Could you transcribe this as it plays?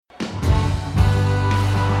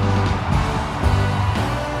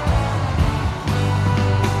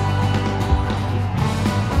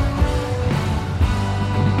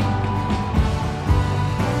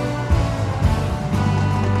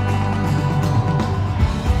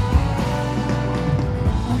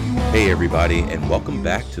Hey everybody, and welcome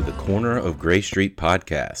back to the Corner of Gray Street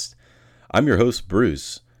podcast. I'm your host,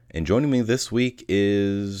 Bruce, and joining me this week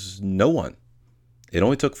is no one. It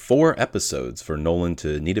only took 4 episodes for Nolan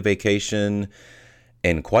to need a vacation,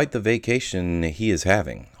 and quite the vacation he is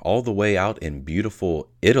having, all the way out in beautiful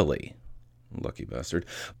Italy. Lucky bastard.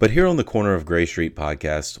 But here on the Corner of Gray Street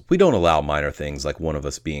podcast, we don't allow minor things like one of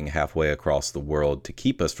us being halfway across the world to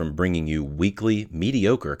keep us from bringing you weekly,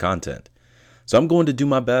 mediocre content. So I'm going to do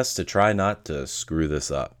my best to try not to screw this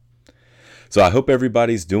up. So I hope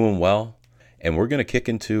everybody's doing well. And we're going to kick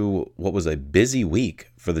into what was a busy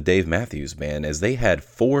week for the Dave Matthews Band, as they had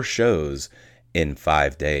 4 shows in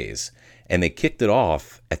 5 days. And they kicked it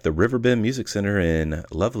off at the Riverbend Music Center in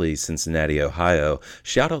lovely Cincinnati, Ohio.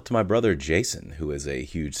 Shout out to my brother Jason, who is a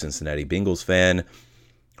huge Cincinnati Bengals fan.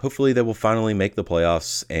 Hopefully they will finally make the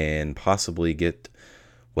playoffs and possibly get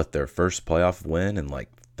their first playoff win in like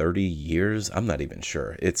 30 years. I'm not even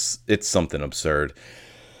sure. It's something absurd.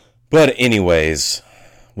 But anyways,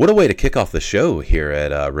 what a way to kick off the show here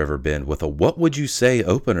at Riverbend with a What Would You Say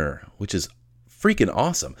opener, which is freaking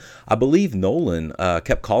awesome. I believe Nolan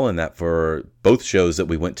kept calling that for both shows that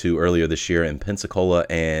we went to earlier this year in Pensacola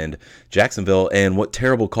and Jacksonville, and what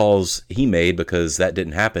terrible calls he made because that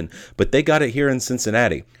didn't happen. But they got it here in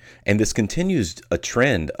Cincinnati. And this continues a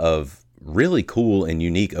trend of really cool and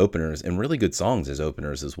unique openers and really good songs as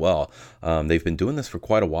openers as well. They've been doing this for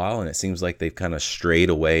quite a while, and it seems like they've kind of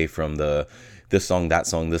strayed away from this song, that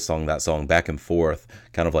song, this song, that song, back and forth,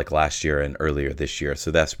 kind of like last year and earlier this year.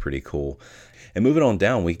 So that's pretty cool. And moving on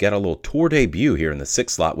down, we got a little tour debut here in the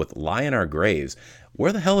 6th slot with Lie in Our Graves.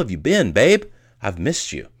 Where the hell have you been, babe? I've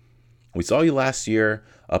missed you. We saw you last year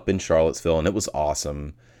up in Charlottesville, and it was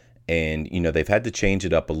awesome. And, you know, they've had to change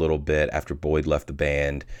it up a little bit after Boyd left the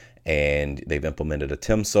band. And they've implemented a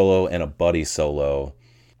Tim solo and a Buddy solo.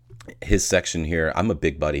 His section here, I'm a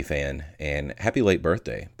big Buddy fan. And happy late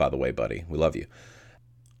birthday, by the way, Buddy. We love you.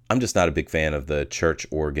 I'm just not a big fan of the church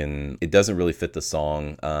organ. It doesn't really fit the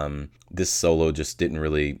song. This solo just didn't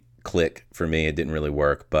really click for me. It didn't really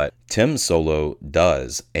work. But Tim's solo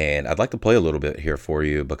does. And I'd like to play a little bit here for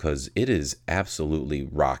you because it is absolutely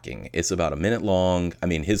rocking. It's about a minute long. I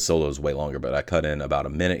mean, his solo is way longer, but I cut in about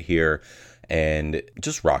a minute here. And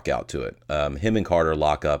just rock out to it. Him and Carter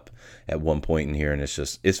lock up at one point in here, and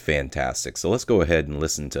it's fantastic. So let's go ahead and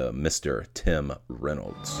listen to Mr. Tim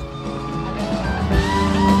Reynolds.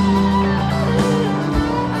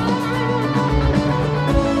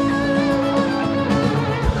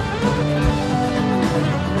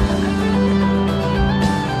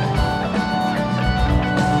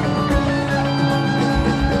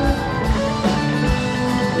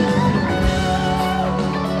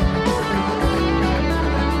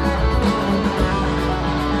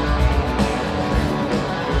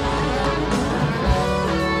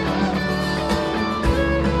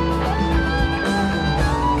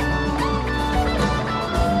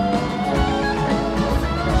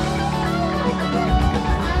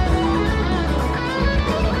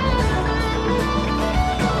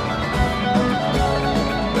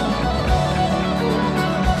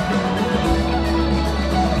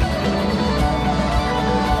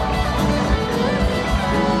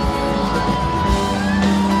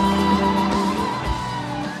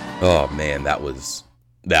 Oh man, that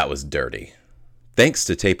was dirty. Thanks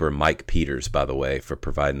to taper Mike Peters, by the way, for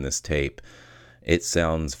providing this tape. It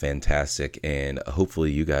sounds fantastic, and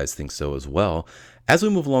hopefully you guys think so as well. As we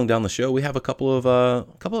move along down the show, we have a couple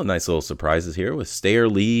of nice little surprises here with Stay or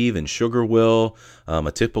Leave and Sugar Will,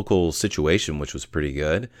 a typical situation, which was pretty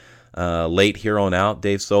good. Late here on out,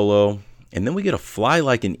 Dave solo, and then we get a Fly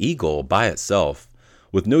Like an Eagle by itself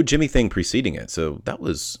with no Jimmy thing preceding it. So that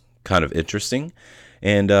was kind of interesting.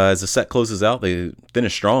 And as the set closes out, they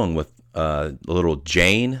finish strong with a little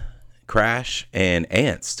Jane, Crash, and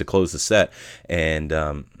Ants to close the set. And,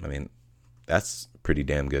 I mean, that's a pretty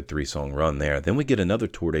damn good 3-song run there. Then we get another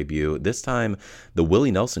tour debut, this time the Willie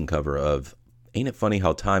Nelson cover of Ain't It Funny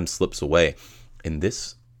How Time Slips Away. And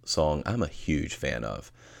this song I'm a huge fan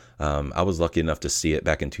of. I was lucky enough to see it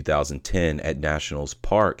back in 2010 at Nationals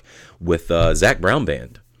Park with Zach Brown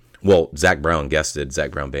Band. Well, Zach Brown guested,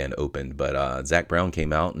 Zach Brown Band opened, but Zach Brown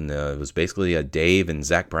came out, and it was basically a Dave and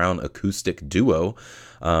Zach Brown acoustic duo,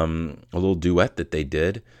 a little duet that they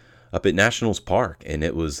did up at Nationals Park, and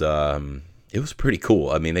it was pretty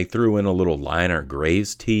cool. I mean, they threw in a little Lie in Our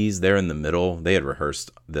Graves tease there in the middle. They had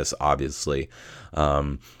rehearsed this, obviously,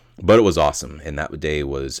 but it was awesome, and that day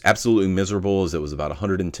was absolutely miserable, as it was about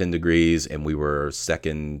 110 degrees, and we were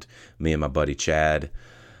second, me and my buddy Chad.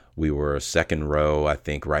 We were second row, I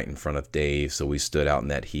think, right in front of Dave. So we stood out in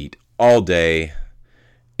that heat all day,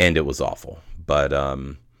 and it was awful. But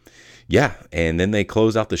Yeah, and then they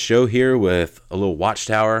close out the show here with a little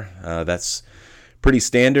Watchtower. That's pretty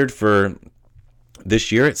standard for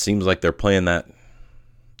this year. It seems like they're playing that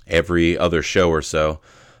every other show or so.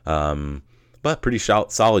 But pretty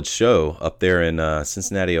solid show up there in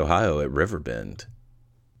Cincinnati, Ohio at Riverbend.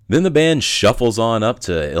 Then the band shuffles on up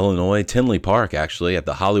to Illinois, Tinley Park, actually, at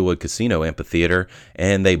the Hollywood Casino Amphitheater,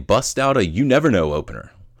 and they bust out a You Never Know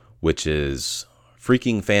opener, which is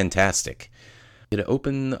freaking fantastic. It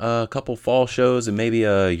opened a couple fall shows and maybe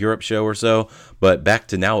a Europe show or so, but back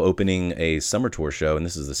to now opening a summer tour show, and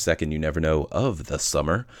this is the second You Never Know of the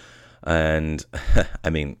summer. And, I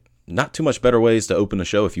mean, not too much better ways to open a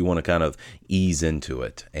show if you want to kind of ease into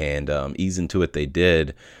it. And ease into it they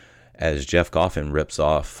did, as Jeff Coffin rips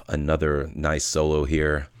off another nice solo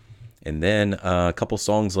here. And then a couple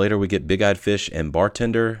songs later, we get Big Eyed Fish and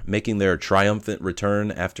Bartender making their triumphant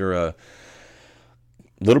return after a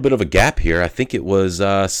little bit of a gap here. I think it was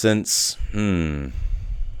since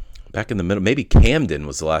back in the middle. Maybe Camden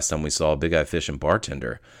was the last time we saw Big Eyed Fish and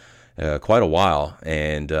Bartender. Quite a while.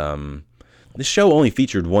 And this show only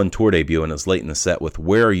featured one tour debut, and it was late in the set with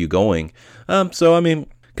Where Are You Going? So, I mean,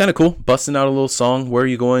 kind of cool. Busting out a little song. Where Are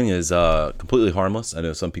You Going is completely harmless. I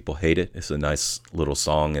know some people hate it. It's a nice little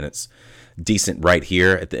song, and it's decent right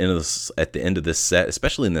here at the end of this set,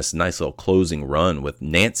 especially in this nice little closing run with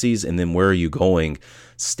Nancy's and then Where Are You Going?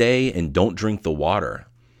 Stay and Don't Drink the Water.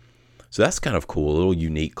 So that's kind of cool, a little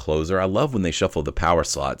unique closer. I love when they shuffle the power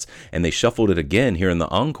slots, and they shuffled it again here in the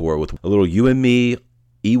encore with a little You and Me,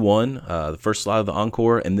 E1, the first slide of the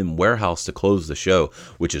encore, and then Warehouse to close the show,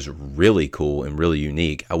 which is really cool and really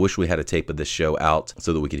unique. I wish we had a tape of this show out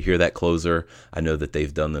so that we could hear that closer. I know that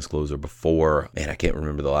they've done this closer before. Man, I can't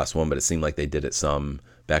remember the last one, but it seemed like they did it some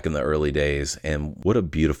back in the early days. And what a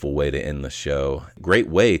beautiful way to end the show. Great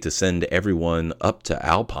way to send everyone up to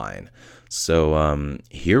Alpine. So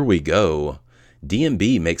here we go.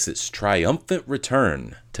 D&B makes its triumphant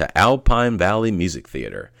return to Alpine Valley Music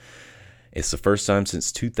Theater. It's the first time since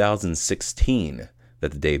 2016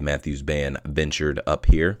 that the Dave Matthews Band ventured up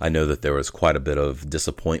here. I know that there was quite a bit of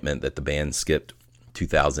disappointment that the band skipped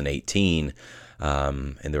 2018,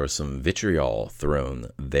 and there was some vitriol thrown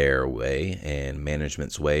their way and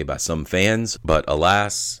management's way by some fans. But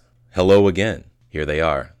alas, hello again. Here they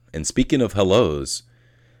are. And speaking of hellos,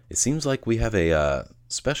 it seems like we have a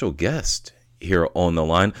special guest here on the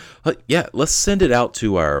line. Yeah, let's send it out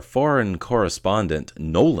to our foreign correspondent,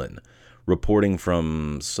 Nolan, reporting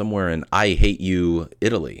from somewhere in I Hate You,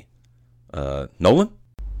 Italy. Nolan?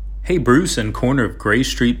 Hey, Bruce and Corner of Gray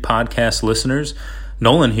Street podcast listeners.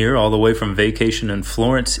 Nolan here, all the way from vacation in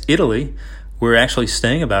Florence, Italy. We're actually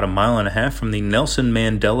staying about a mile and a half from the Nelson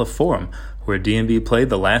Mandela Forum, where D&B played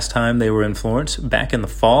the last time they were in Florence back in the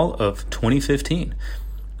fall of 2015.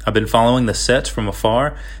 I've been following the sets from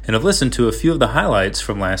afar and have listened to a few of the highlights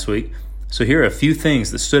from last week, so here are a few things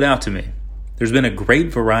that stood out to me. There's been a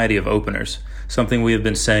great variety of openers, something we have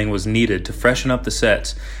been saying was needed to freshen up the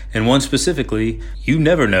sets, and one specifically, You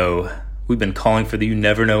Never Know. We've been calling for the You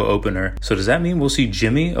Never Know opener, so does that mean we'll see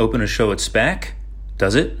Jimmy open a show at SPAC?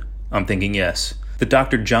 Does it? I'm thinking yes. The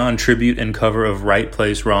Dr. John tribute and cover of Right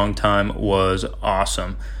Place, Wrong Time was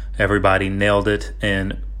awesome. Everybody nailed it,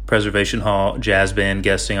 and Preservation Hall Jazz Band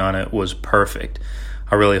guesting on it was perfect.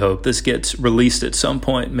 I really hope this gets released at some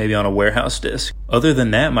point, maybe on a warehouse disc. Other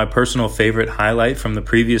than that, my personal favorite highlight from the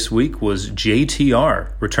previous week was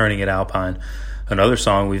JTR returning at Alpine, another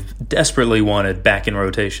song we've desperately wanted back in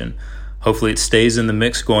rotation. Hopefully it stays in the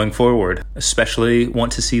mix going forward. Especially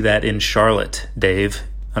want to see that in Charlotte, Dave.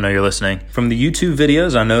 I know you're listening. From the YouTube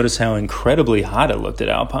videos, I noticed how incredibly hot it looked at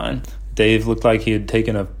Alpine. Dave looked like he had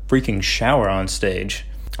taken a freaking shower on stage.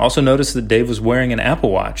 Also noticed that Dave was wearing an Apple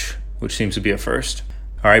Watch, which seems to be a first.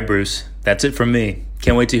 All right, Bruce, that's it from me.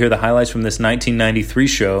 Can't wait to hear the highlights from this 1993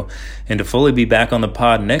 show and to fully be back on the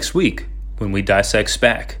pod next week when we dissect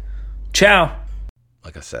SPAC. Ciao!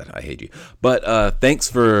 Like I said, I hate you. But thanks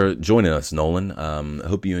for joining us, Nolan. I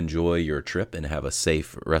hope you enjoy your trip and have a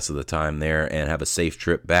safe rest of the time there and have a safe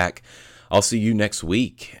trip back. I'll see you next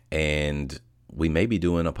week, and we may be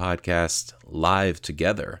doing a podcast live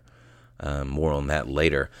together. More on that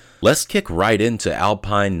later. Let's kick right into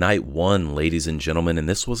Alpine Night 1, ladies and gentlemen, and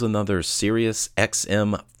this was another Sirius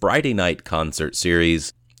XM Friday night concert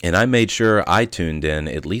series, and I made sure I tuned in,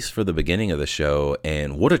 at least for the beginning of the show,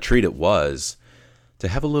 and what a treat it was to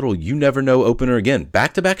have a little You Never Know opener again,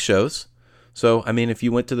 back-to-back shows. So, I mean, if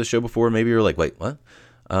you went to the show before, maybe you're like, wait, what?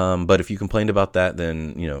 But if you complained about that,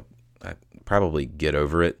 then, you know, I probably get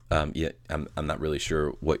over it. Yeah, I'm not really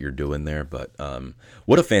sure what you're doing there, but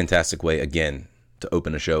what a fantastic way, again, to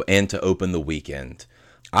open a show and to open the weekend.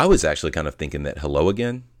 I was actually kind of thinking that Hello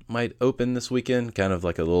Again might open this weekend, kind of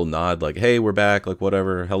like a little nod, like, hey, we're back, like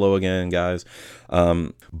whatever, hello again, guys.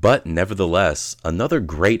 But nevertheless, another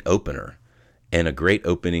great opener and a great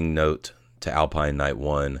opening note to Alpine Night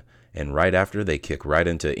 1. And right after, they kick right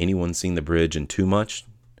into Anyone Seen the Bridge and Too Much?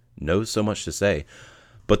 No so much to say.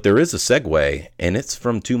 But there is a segue, and it's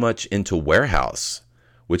from Too Much into Warehouse,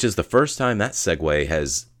 which is the first time that segue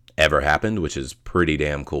has ever happened, which is pretty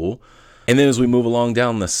damn cool. And then as we move along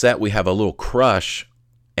down the set, we have a little crush.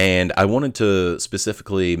 And I wanted to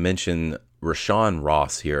specifically mention Rashawn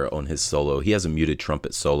Ross here on his solo. He has a muted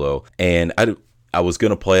trumpet solo. And I was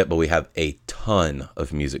going to play it, but we have a ton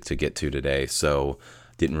of music to get to today. So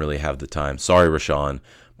didn't really have the time. Sorry, Rashawn.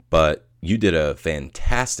 But you did a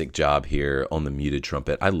fantastic job here on the muted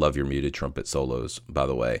trumpet. I love your muted trumpet solos, by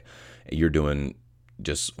the way. You're doing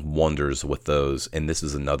just wonders with those, and this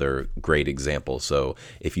is another great example. So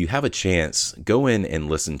if you have a chance, go in and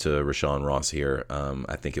listen to Rashawn Ross here.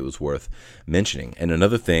 I think it was worth mentioning. And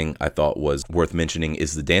another thing I thought was worth mentioning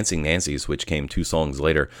is the Dancing Nancies, which came 2 songs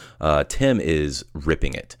later. Tim is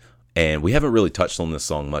ripping it. And we haven't really touched on this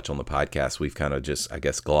song much on the podcast. We've kind of just, I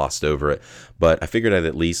guess, glossed over it. But I figured I'd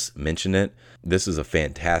at least mention it. This is a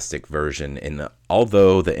fantastic version. And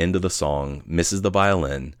although the end of the song misses the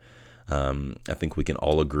violin, I think we can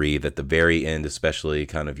all agree that the very end, especially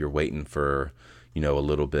kind of you're waiting for, a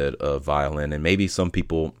little bit of violin. And maybe some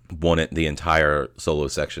people want it the entire solo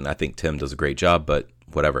section. I think Tim does a great job, but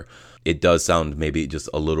whatever. It does sound maybe just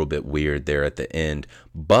a little bit weird there at the end.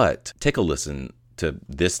 But take a listen to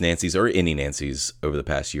this Nancy's or any Nancy's over the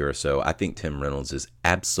past year or so. I think Tim Reynolds is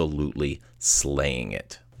absolutely slaying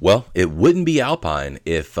it. Well, it wouldn't be Alpine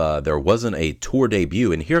if there wasn't a tour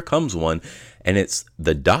debut, and here comes one, and it's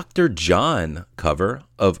the Dr. John cover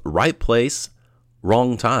of Right Place,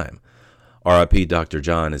 Wrong Time. R.I.P. Dr.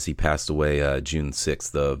 John as he passed away June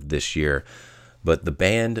 6th of this year. But the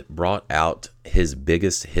band brought out his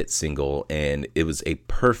biggest hit single, and it was a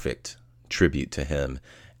perfect tribute to him.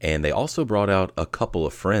 And they also brought out a couple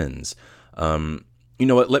of friends. You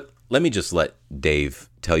know what? Let me just let Dave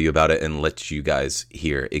tell you about it and let you guys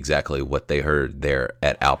hear exactly what they heard there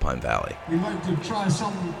at Alpine Valley. We'd like to try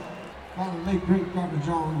something by the late great Dr.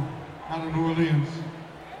 John out of New Orleans.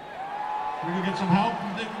 We can get some help.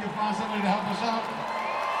 You think we can find somebody to help us out?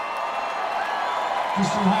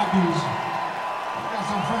 Just so happens we got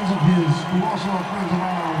some friends of his who also are friends of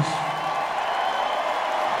ours.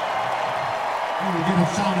 We're going to get it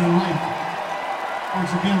sounding right.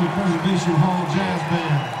 Once again, the Preservation Hall Jazz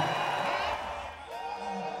Band.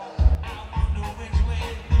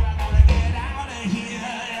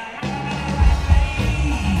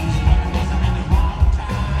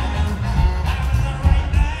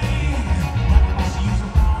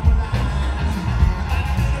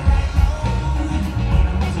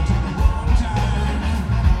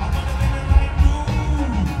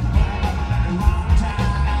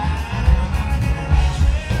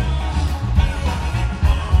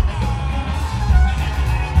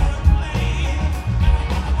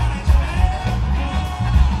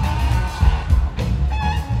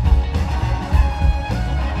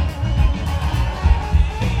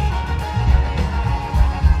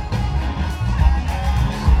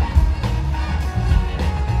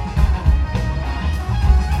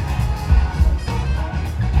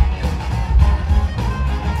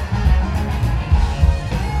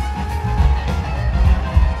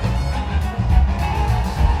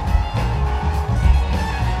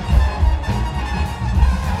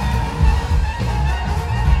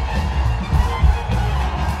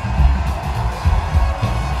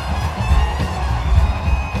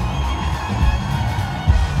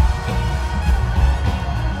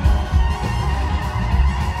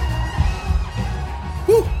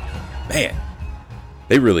 Man,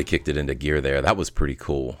 they really kicked it into gear there. That was pretty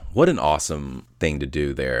cool. What an awesome thing to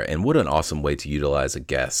do there, and what an awesome way to utilize a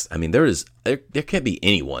guest. I mean, there can't be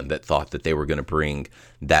anyone that thought that they were going to bring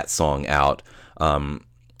that song out.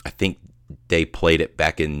 I think they played it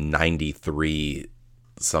back in '93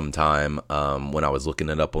 sometime when I was looking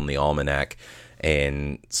it up on the Almanac.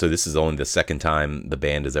 And so this is only the second time the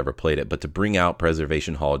band has ever played it. But to bring out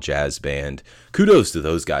Preservation Hall Jazz Band, kudos to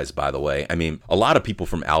those guys, by the way. I mean, a lot of people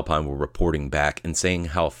from Alpine were reporting back and saying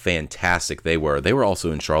how fantastic they were. They were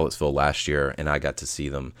also in Charlottesville last year, and I got to see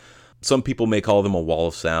them. Some people may call them a wall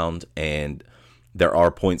of sound, and there are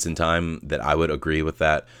points in time that I would agree with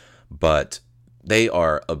that. But they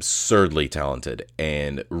are absurdly talented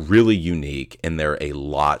and really unique, and they're a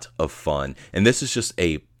lot of fun. And this is just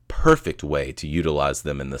a perfect way to utilize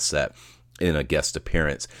them in the set in a guest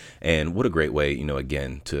appearance. And what a great way,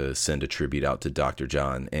 again, to send a tribute out to Dr.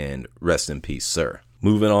 John, and rest in peace, sir.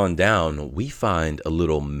 Moving on down, we find a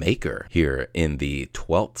little Maker here in the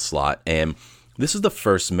 12th slot, and this is the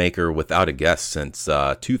first Maker without a guest since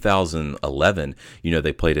 2011. You know,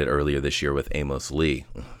 they played it earlier this year with Amos Lee.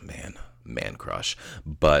 Oh, man crush.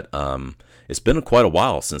 But it's been quite a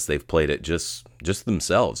while since they've played it just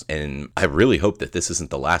themselves, and I really hope that this isn't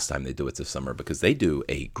the last time they do it this summer, because they do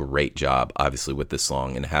a great job, obviously, with this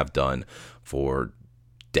song, and have done for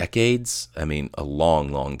decades. I mean, a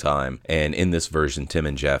long time. And in this version, Tim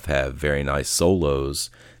and Jeff have very nice solos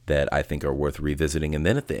that I think are worth revisiting. And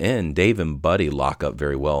then at the end, Dave and Buddy lock up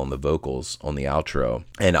very well on the vocals on the outro.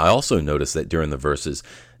 And I also noticed that during the verses,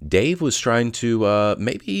 Dave was trying to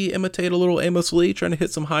maybe imitate a little Amos Lee, trying to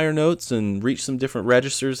hit some higher notes and reach some different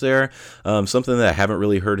registers there. Something that I haven't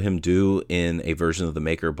really heard him do in a version of The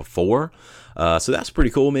Maker before. So that's pretty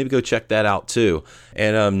cool. Maybe go check that out too.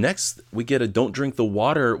 And next, we get a Don't Drink the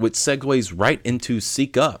Water, which segues right into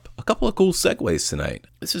Seek Up. A couple of cool segues tonight.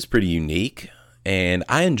 This is pretty unique, and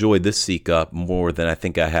I enjoyed this Seek Up more than I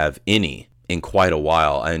think I have any in quite a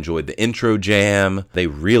while. I enjoyed the intro jam. They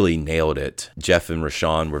really nailed it. Jeff and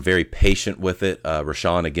Rashawn were very patient with it.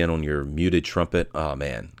 Rashawn, again, on your muted trumpet. Oh,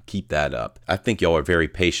 man, keep that up. I think y'all are very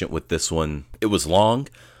patient with this one. It was long,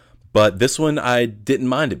 but this one, I didn't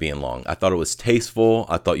mind it being long. I thought it was tasteful.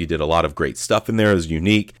 I thought you did a lot of great stuff in there. It was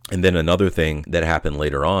unique. And then another thing that happened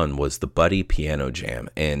later on was the Buddy piano jam.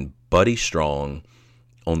 And Buddy Strong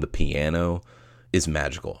on the piano is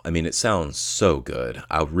magical. I mean, it sounds so good.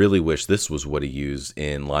 I really wish this was what he used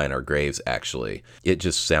in Lion Our Graves, actually. It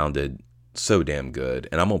just sounded so damn good.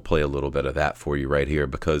 And I'm going to play a little bit of that for you right here,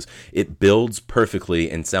 because it builds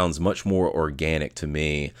perfectly and sounds much more organic to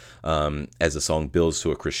me as the song builds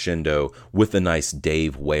to a crescendo with a nice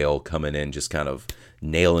Dave wail coming in, just kind of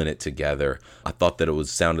nailing it together. I thought that it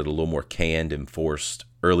sounded a little more canned and forced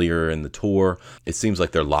earlier in the tour. It seems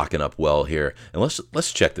like they're locking up well here. And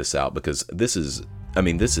let's check this out, because this is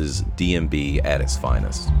DMB at its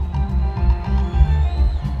finest.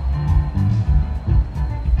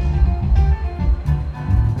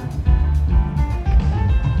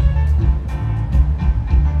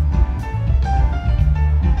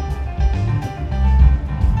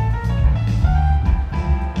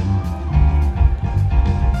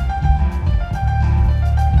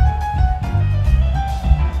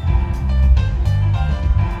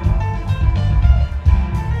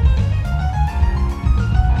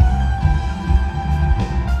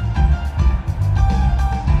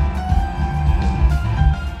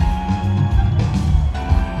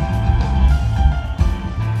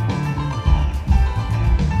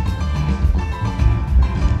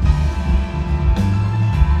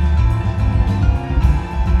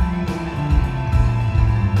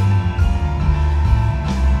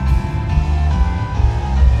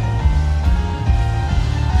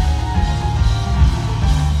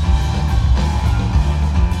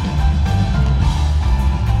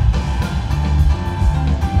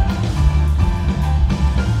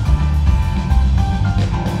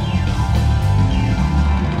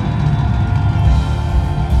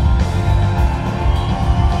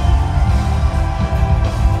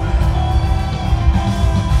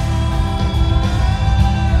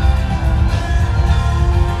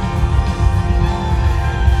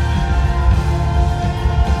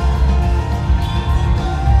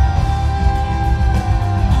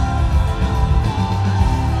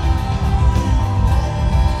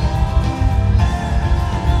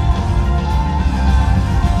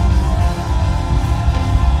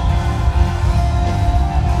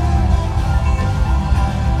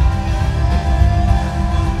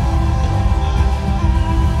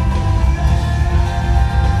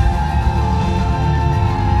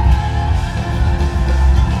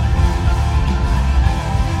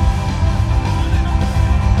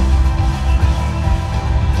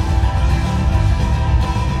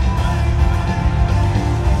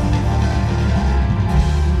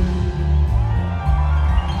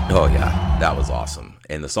 Oh yeah, that was awesome.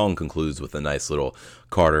 And the song concludes with a nice little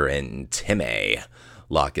Carter and Timmy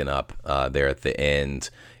locking up there at the end.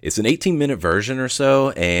 It's an 18-minute version or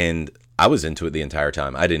so, and I was into it the entire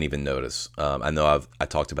time. I didn't even notice. I know I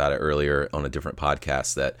talked about it earlier on a different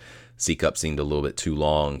podcast that Seek Up seemed a little bit too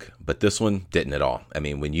long, but this one didn't at all. I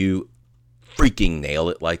mean, when you freaking nail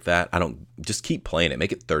it like that, just keep playing it.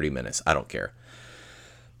 Make it 30 minutes. I don't care.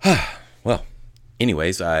 Well,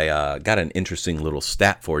 anyways, I got an interesting little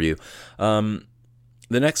stat for you.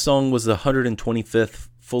 The next song was the 125th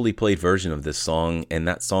fully played version of this song, and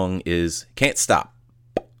that song is Can't Stop.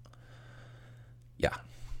 Yeah,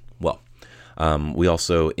 well, we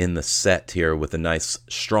also in the set here with a nice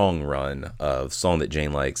strong run of song that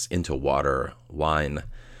Jane likes, Into Water, Wine.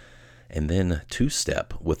 And then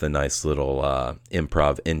two-step with a nice little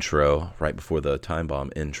improv intro right before the time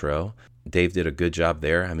bomb intro. Dave did a good job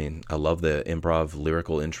there. I mean, I love the improv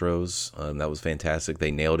lyrical intros. That was fantastic.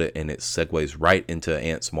 They nailed it, and it segues right into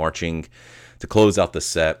ants marching to close out the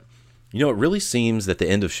set. You know, it really seems that the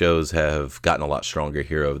end of shows have gotten a lot stronger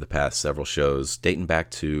here over the past several shows, dating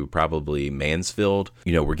back to probably Mansfield.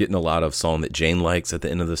 You know, we're getting a lot of Song That Jane Likes at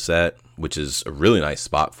the end of the set, which is a really nice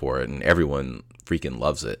spot for it, and everyone freaking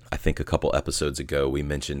loves it. I think a couple episodes ago we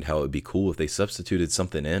mentioned how it would be cool if they substituted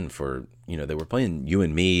something in for, you know, they were playing You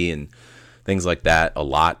and Me and things like that a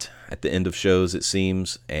lot at the end of shows, it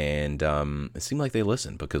seems, and it seemed like they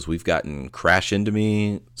listened, because we've gotten Crash Into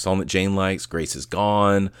Me, Song That Jane Likes, Grace Is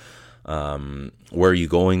Gone, Where Are You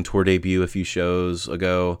Going tour debut a few shows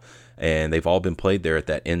ago, and they've all been played there at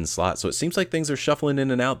that end slot. So it seems like things are shuffling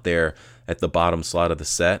in and out there at the bottom slot of the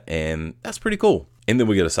set, and that's pretty cool. And then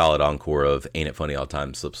we get a solid encore of Ain't It Funny How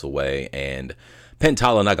Time Slips Away and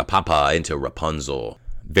Pentala Nagapapa into Rapunzel.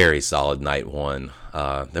 Very solid night one.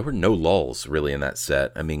 There were no lulls really in that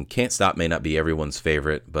set. I mean, Can't Stop may not be everyone's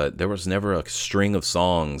favorite, but there was never a string of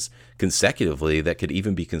songs consecutively that could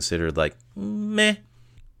even be considered like meh.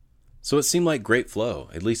 So it seemed like great flow,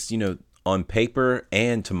 at least, you know, on paper,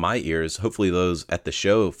 and to my ears. Hopefully those at the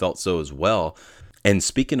show felt so as well. And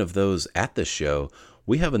speaking of those at the show,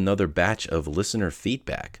 we have another batch of listener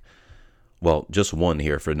feedback. Well, just one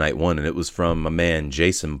here for night one, and it was from a man,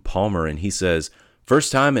 Jason Palmer, and he says,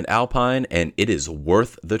 "First time in Alpine, and it is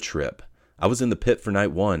worth the trip. I was in the pit for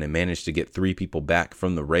night one and managed to get 3 people back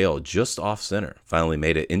from the rail just off center. Finally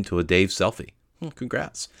made it into a Dave selfie.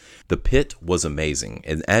 Congrats." The pit was amazing,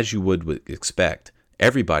 and as you would expect,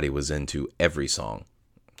 everybody was into every song.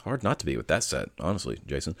 Hard not to be with that set, honestly,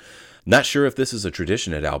 Jason. Not sure if this is a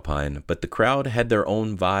tradition at Alpine, but the crowd had their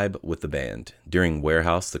own vibe with the band. During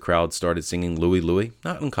Warehouse, the crowd started singing Louie Louie.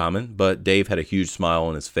 Not uncommon, but Dave had a huge smile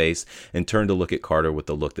on his face and turned to look at Carter with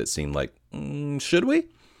a look that seemed like, should we?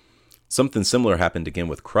 Something similar happened again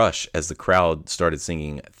with Crush as the crowd started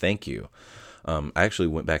singing Thank You. I actually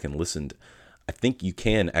went back and listened. I think you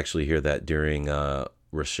can actually hear that during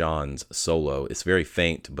Rashawn's solo. It's very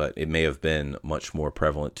faint, but it may have been much more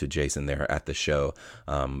prevalent to Jason there at the show.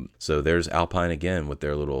 So there's Alpine again with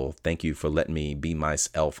their little "thank you for letting me be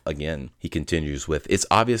myself" again. He continues with, "It's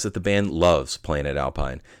obvious that the band loves playing at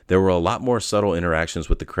Alpine. There were a lot more subtle interactions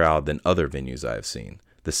with the crowd than other venues I have seen.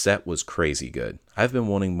 The set was crazy good. I've been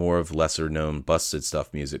wanting more of lesser known Busted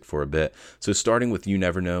Stuff music for a bit, so starting with You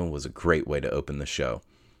Never Know was a great way to open the show.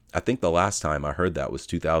 I think the last time I heard that was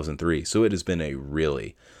 2003, so it has been a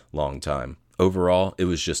really long time. Overall, it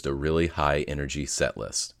was just a really high energy set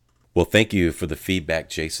list." Well, thank you for the feedback,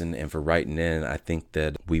 Jason, and for writing in. I think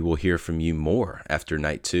that we will hear from you more after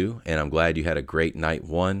night 2, and I'm glad you had a great night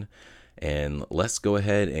 1. And let's go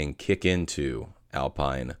ahead and kick into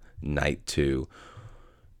Alpine night 2.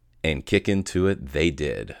 And kick into it they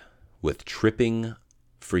did with Tripping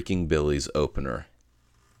Freaking Billy's opener.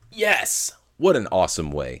 Yes! What an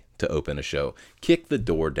awesome way to open a show. Kick the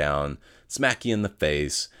door down, smack you in the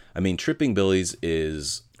face. I mean, Tripping Billy's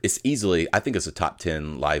it's easily, I think it's a top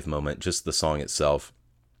 10 live moment, just the song itself,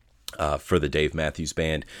 for the Dave Matthews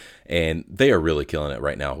Band. And they are really killing it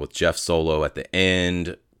right now with Jeff's solo at the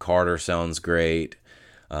end. Carter sounds great.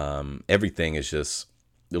 Everything is just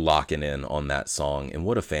locking in on that song. And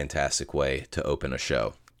what a fantastic way to open a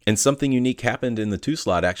show. And something unique happened in the 2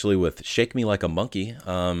 slot, actually, with Shake Me Like a Monkey.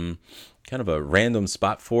 Kind of a random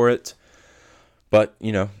spot for it. But,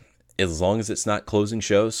 you know, as long as it's not closing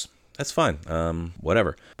shows, that's fine.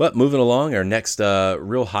 Whatever. But moving along, our next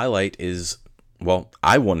real highlight is, well,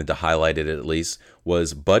 I wanted to highlight it at least,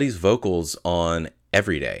 was Buddy's vocals on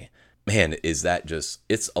Everyday. Man, is that just,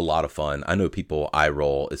 it's a lot of fun. I know people eye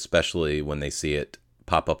roll, especially when they see it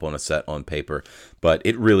pop up on a set on paper, but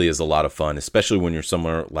it really is a lot of fun, especially when you're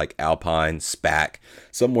somewhere like Alpine, SPAC,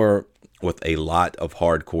 somewhere with a lot of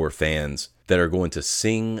hardcore fans that are going to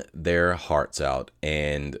sing their hearts out,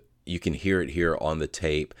 and you can hear it here on the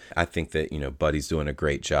tape. I think that, you know, Buddy's doing a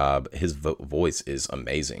great job. His voice is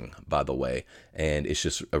amazing, by the way, and it's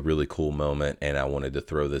just a really cool moment, and I wanted to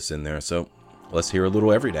throw this in there. So let's hear a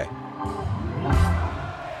little Everyday.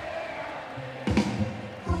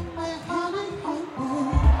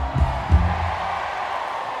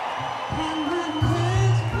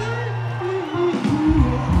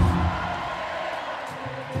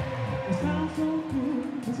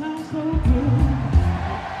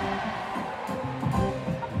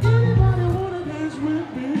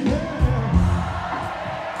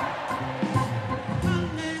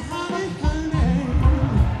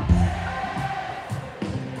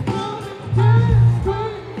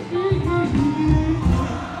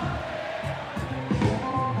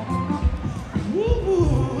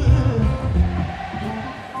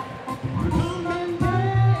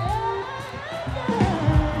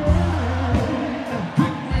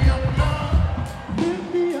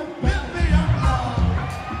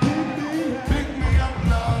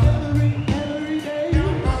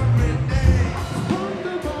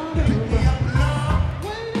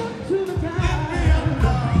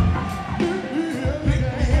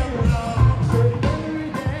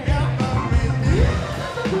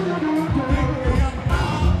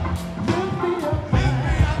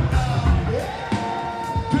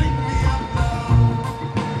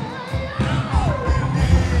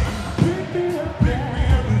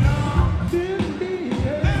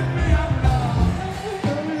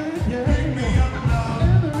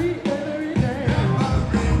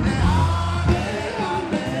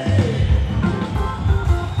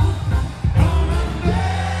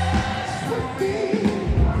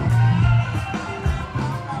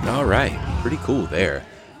 right, pretty cool there.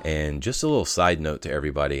 And just a little side note to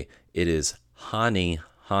everybody, it is Hani,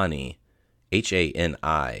 Hani,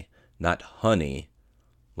 Hani, not honey,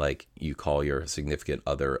 like you call your significant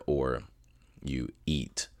other or you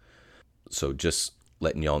eat. So just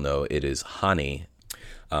letting y'all know, it is Hani.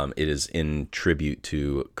 It is in tribute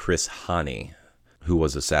to Chris Hani, who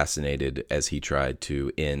was assassinated as he tried to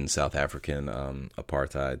end South African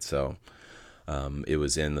apartheid. So it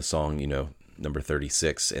was in the song, number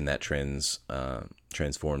 36, and that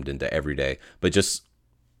transformed into Everyday. But just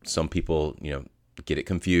some people, get it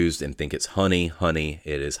confused and think it's honey, honey.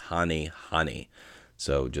 It is Hani, Hani.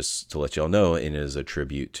 So just to let y'all know, it is a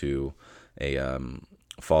tribute to a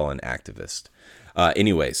fallen activist.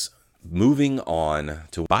 Anyways, moving on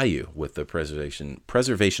to Bayou with the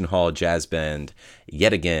Preservation Hall Jazz Band,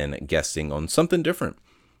 yet again guesting on something different,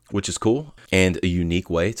 which is cool and a unique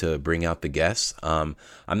way to bring out the guests. I'm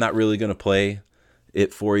not really going to play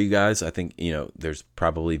it for you guys. I think, there's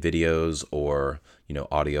probably videos or,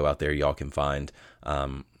 audio out there y'all can find.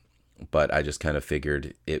 But I just kind of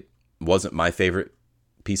figured it wasn't my favorite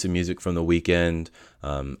piece of music from the weekend.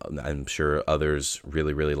 I'm sure others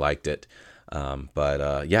really, really liked it.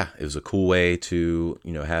 But it was a cool way to,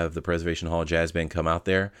 have the Preservation Hall Jazz Band come out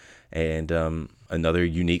there and another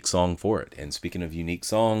unique song for it. And speaking of unique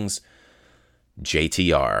songs,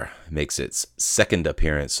 JTR makes its second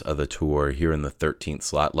appearance of the tour here in the 13th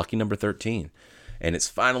slot, lucky number 13. And it's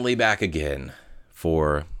finally back again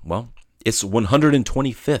for, it's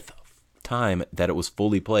 125th time that it was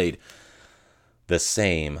fully played. The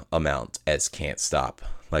same amount as Can't Stop,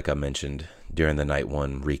 like I mentioned during the night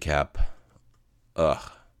one recap.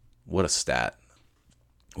 Ugh, what a stat.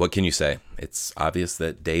 What can you say? It's obvious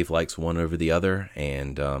that Dave likes one over the other,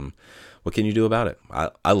 and what can you do about it?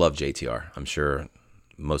 I love JTR. I'm sure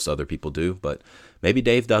most other people do, but maybe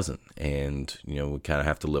Dave doesn't, and, we kind of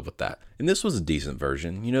have to live with that. And this was a decent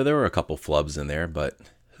version. There were a couple flubs in there, but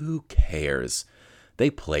who cares? They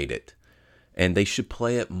played it, and they should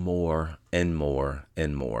play it more and more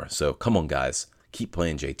and more. So come on, guys. Keep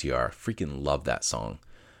playing JTR. Freaking love that song.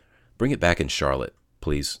 Bring it back in Charlotte,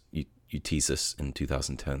 please. You tease us in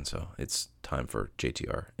 2010, so it's time for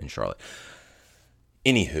JTR in Charlotte.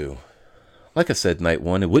 Anywho, like I said, night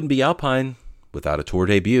one, it wouldn't be Alpine without a tour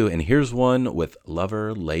debut, and here's one with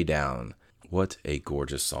Lover Lay Down. What a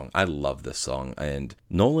gorgeous song. I love this song, and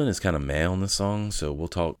Nolan is kind of meh on this song, so we'll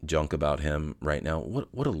talk junk about him right now.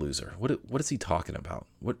 What a loser. What is he talking about?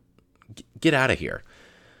 Get out of here.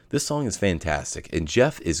 This song is fantastic, and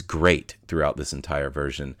Jeff is great throughout this entire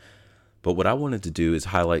version. But what I wanted to do is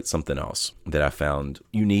highlight something else that I found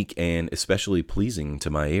unique and especially pleasing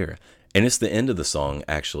to my ear. And it's the end of the song,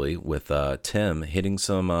 actually, with Tim hitting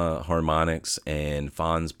some harmonics and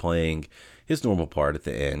Fonz playing his normal part at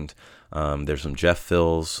the end. There's some Jeff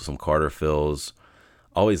fills, some Carter fills.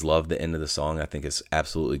 Always love the end of the song. I think it's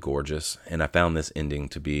absolutely gorgeous. And I found this ending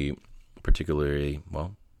to be particularly,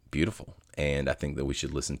 beautiful. And I think that we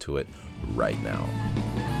should listen to it right now.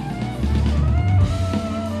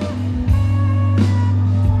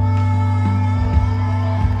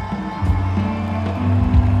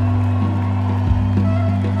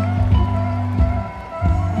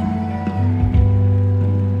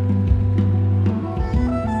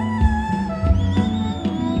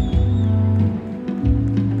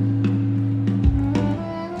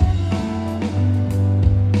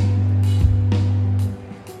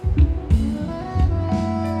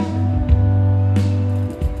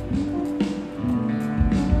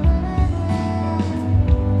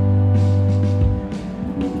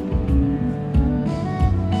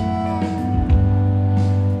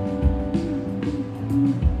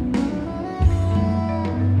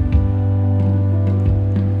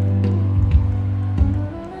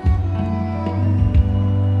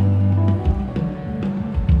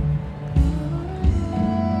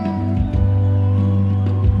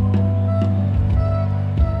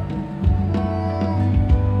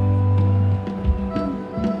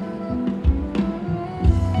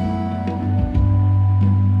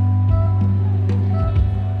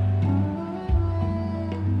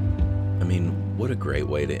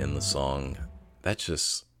 Way to end the song. That's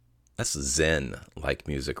zen like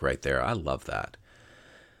music right there. I love that.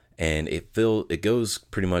 And it goes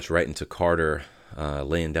pretty much right into Carter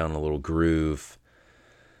laying down a little groove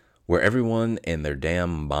where everyone and their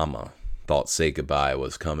damn mama thought Say Goodbye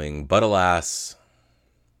was coming, but alas,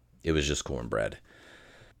 it was just Cornbread.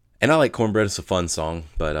 And I like Cornbread. It's a fun song,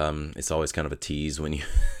 but it's always kind of a tease when you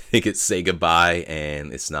think it's Say Goodbye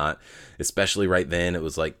and it's not. Especially right then, it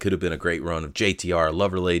was like, could have been a great run of JTR,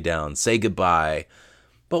 Lover Lay Down, Say Goodbye.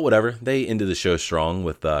 But whatever, they ended the show strong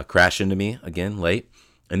with Crash Into Me, again, late.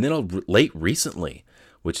 and then late recently,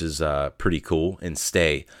 which is pretty cool, and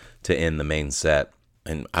Stay to end the main set.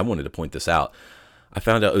 And I wanted to point this out. I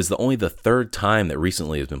found out it was only the third time that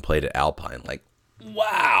recently has been played at Alpine. Like,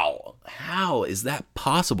 wow, how is that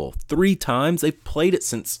possible? 3 times? They've played it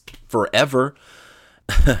since forever.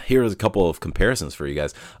 Here's a couple of comparisons for you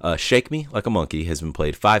guys. Shake Me Like a Monkey has been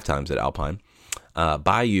played 5 times at Alpine.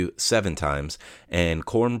 Bayou 7 times. And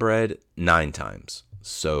Cornbread 9 times.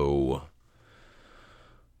 So,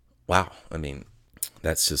 wow. I mean,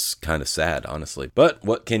 that's just kind of sad, honestly. But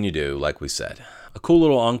what can you do, like we said? A cool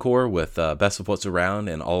little encore with Best of What's Around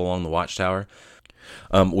and All Along the Watchtower.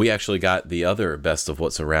 We actually got the other Best of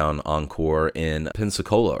What's Around encore in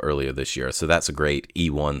Pensacola earlier this year, so that's a great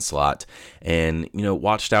E1 slot. And,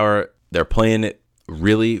 Watchtower, they're playing it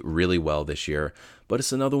really, really well this year, but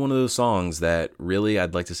it's another one of those songs that really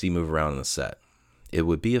I'd like to see move around in the set. It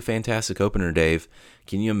would be a fantastic opener, Dave.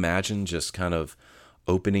 Can you imagine just kind of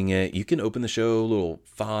opening it? You can open the show, little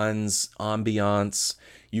Fonz ambiance.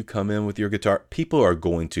 You come in with your guitar. People are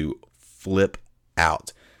going to flip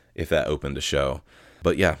out if that opened a show.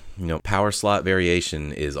 But yeah, power slot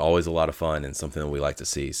variation is always a lot of fun and something that we like to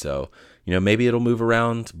see. So, maybe it'll move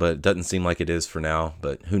around, but it doesn't seem like it is for now,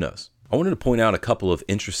 but who knows? I wanted to point out a couple of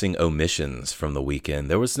interesting omissions from the weekend.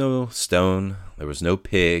 There was no Stone. There was no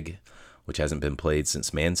Pig, which hasn't been played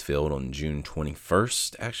since Mansfield on June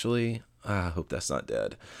 21st, actually. I hope that's not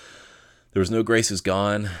dead. There was no Grace Is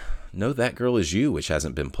Gone. No That Girl Is You, which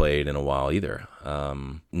hasn't been played in a while either.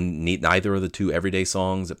 Neither of the 2 Everyday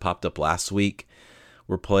songs that popped up last week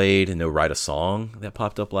were played, and no Write a Song that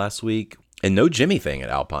popped up last week, and no Jimmy Thing at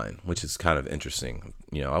Alpine, which is kind of interesting.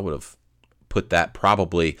 I would have put that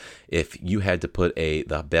probably if you had to put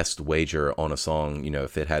the best wager on a song,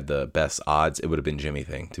 if it had the best odds, it would have been Jimmy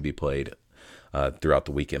Thing to be played throughout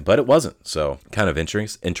the weekend, but it wasn't. So kind of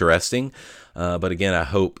interesting. But again, I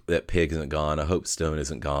hope that Pig isn't gone. I hope Stone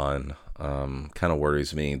isn't gone. Kind of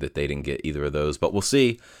worries me that they didn't get either of those, but we'll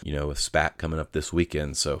see, with SPAC coming up this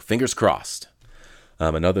weekend. So fingers crossed.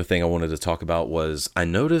 Another thing I wanted to talk about was I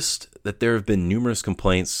noticed that there have been numerous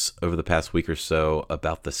complaints over the past week or so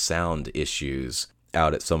about the sound issues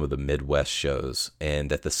out at some of the Midwest shows, and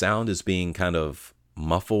that the sound is being kind of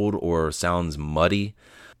muffled or sounds muddy.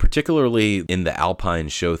 Particularly in the Alpine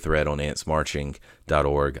show thread on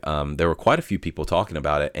antsmarching.org, there were quite a few people talking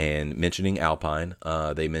about it and mentioning Alpine.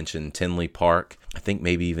 They mentioned Tinley Park, I think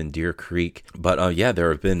maybe even Deer Creek. But yeah, there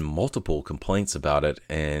have been multiple complaints about it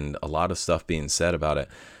and a lot of stuff being said about it.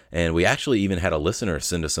 And we actually even had a listener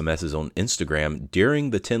send us a message on Instagram during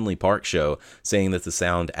the Tinley Park show saying that the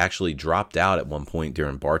sound actually dropped out at one point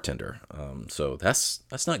during Bartender. So that's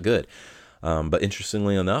not good. But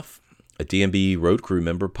interestingly enough, a DMB road crew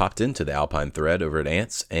member popped into the Alpine thread over at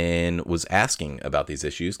Ants and was asking about these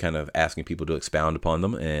issues, kind of asking people to expound upon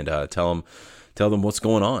them and tell them what's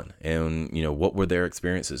going on and, what were their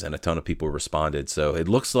experiences. And a ton of people responded. So it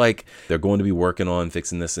looks like they're going to be working on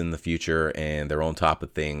fixing this in the future and they're on top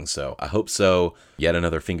of things. So I hope so. Yet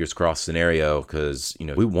another fingers crossed scenario because,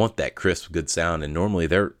 we want that crisp, good sound. And normally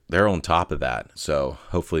they're on top of that. So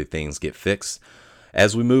hopefully things get fixed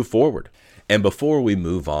as we move forward. And before we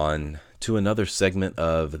move on to another segment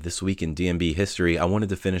of This Week in DMB History, I wanted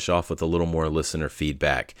to finish off with a little more listener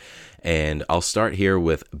feedback. And I'll start here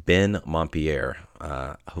with Ben Montpierre.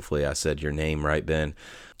 Hopefully I said your name right, Ben.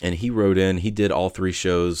 And he wrote in, he did all 3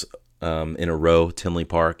 shows in a row, Tinley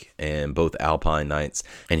Park and both Alpine nights.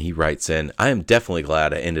 And he writes in, I am definitely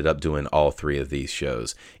glad I ended up doing all 3 of these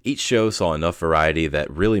shows. Each show saw enough variety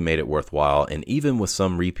that really made it worthwhile. And even with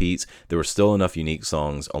some repeats, there were still enough unique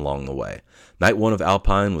songs along the way. Night 1 of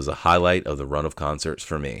Alpine was a highlight of the run of concerts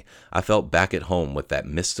for me. I felt back at home with that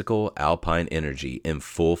mystical Alpine energy in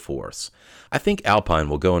full force. I think Alpine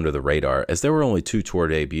will go under the radar as there were only 2 tour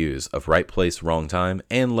debuts of Right Place, Wrong Time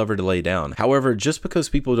and Lover to Lay Down. However, just because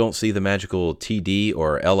people don't see the magical TD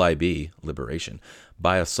or LIB, Liberation,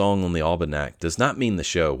 by a song on the Almanac does not mean the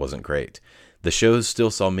show wasn't great. The shows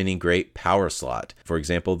still saw many great power slot. For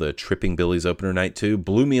example, the Tripping Billies opener night 2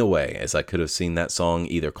 blew me away as I could have seen that song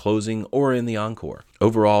either closing or in the encore.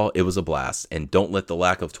 Overall, it was a blast, and don't let the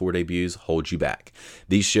lack of tour debuts hold you back.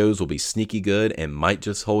 These shows will be sneaky good and might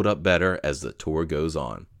just hold up better as the tour goes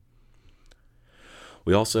on.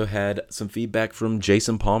 We also had some feedback from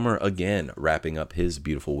Jason Palmer again, wrapping up his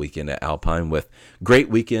beautiful weekend at Alpine with great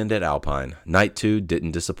weekend at Alpine. Night 2 didn't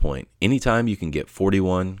disappoint. Anytime you can get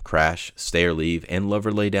 41, Crash, Stay or Leave, and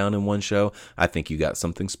Lover Lay Down in one show, I think you got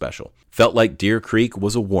something special. Felt like Deer Creek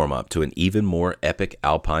was a warm-up to an even more epic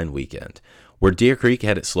Alpine weekend. Where Deer Creek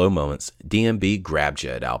had its slow moments, DMB grabbed you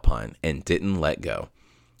at Alpine and didn't let go.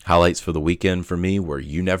 Highlights for the weekend for me were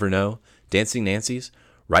You Never Know, Dancing Nancy's,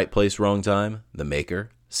 Right Place, Wrong Time, The Maker,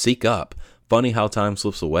 Seek Up, Funny How Time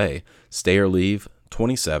Slips Away, Stay or Leave,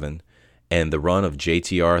 27, and the run of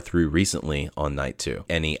JTR through recently on night 2.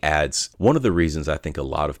 And he adds, one of the reasons I think a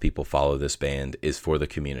lot of people follow this band is for the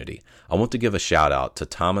community. I want to give a shout out to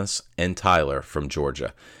Thomas and Tyler from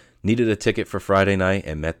Georgia. Needed a ticket for Friday night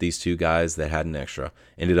and met these two guys that had an extra.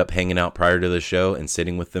 Ended up hanging out prior to the show and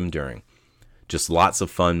sitting with them during. Just lots of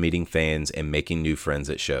fun meeting fans and making new friends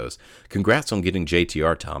at shows. Congrats on getting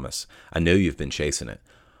JTR, Thomas. I know you've been chasing it.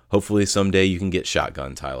 Hopefully someday you can get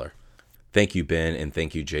Shotgun, Tyler. Thank you, Ben, and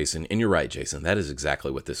thank you, Jason. And you're right, Jason. That is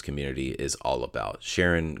exactly what this community is all about.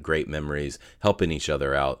 Sharing great memories, helping each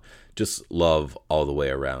other out. Just love all the way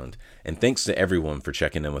around. And thanks to everyone for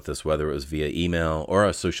checking in with us, whether it was via email or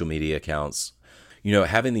our social media accounts. You know,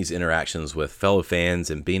 having these interactions with fellow fans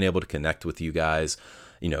and being able to connect with you guys,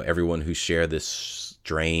 you know, everyone who share this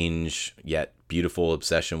strange yet beautiful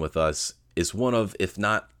obsession with us is one of, if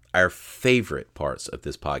not our favorite parts of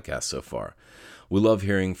this podcast so far. We love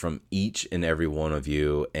hearing from each and every one of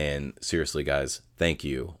you. And seriously, guys, thank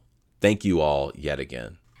you. Thank you all yet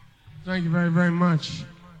again. Thank you very, very much.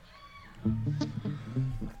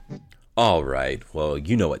 All right. Well,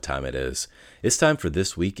 you know what time it is. It's time for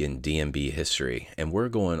This Week in DMB History. And we're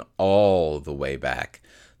going all the way back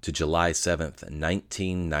to July 7th,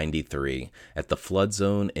 1993 at the flood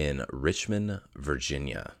zone in Richmond,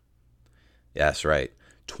 Virginia. Yeah, that's right.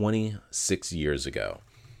 26 years ago.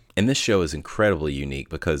 And this show is incredibly unique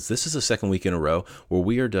because this is the second week in a row where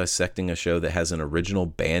we are dissecting a show that has an original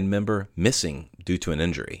band member missing due to an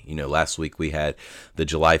injury. You know, last week we had the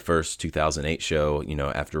July 1st, 2008 show, you know,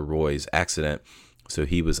 after Roy's accident. So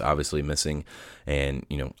he was obviously missing. And,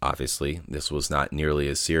 you know, obviously this was not nearly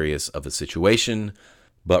as serious of a situation.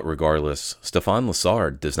 But regardless, Stefan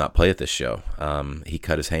Lessard does not play at this show. He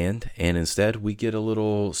cut his hand. And instead we get a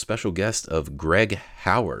little special guest of Greg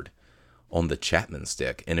Howard on the Chapman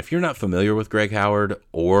stick. And if you're not familiar with Greg Howard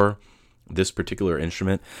or this particular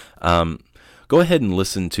instrument, go ahead and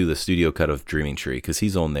listen to the studio cut of Dreaming Tree because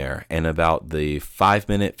he's on there. And about the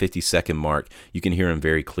 5-minute, 50-second mark, you can hear him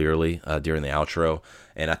very clearly during the outro.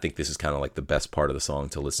 And I think this is kind of like the best part of the song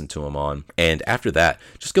to listen to him on. And after that,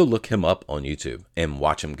 just go look him up on YouTube and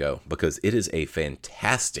watch him go because it is a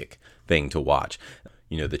fantastic thing to watch.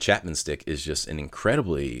 You know, the Chapman stick is just an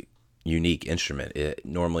incredibly unique instrument. It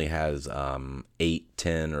normally has 8,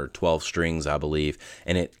 10, or 12 strings, I believe,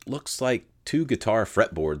 and it looks like 2 guitar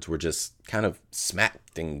fretboards were just kind of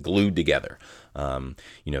smacked and glued together.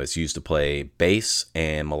 You know, it's used to play bass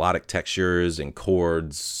and melodic textures and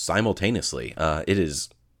chords simultaneously.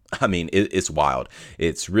 It's wild.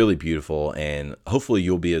 It's really beautiful, and hopefully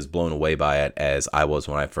you'll be as blown away by it as I was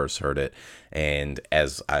when I first heard it, and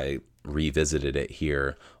as I revisited it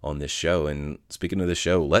here on this show. And speaking of the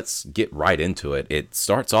show, let's get right into it. It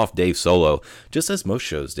starts off Dave solo, just as most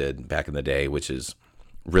shows did back in the day, which is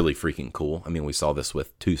really freaking cool. I mean, we saw this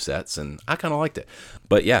with 2 sets, and I kind of liked it.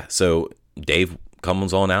 But yeah, so Dave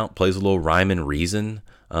comes on out, plays a little Rhyme and Reason,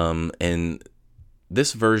 and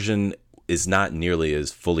this version is not nearly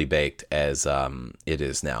as fully baked as it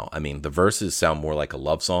is now. I mean, the verses sound more like a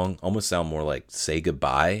love song, almost sound more like Say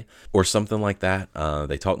Goodbye or something like that.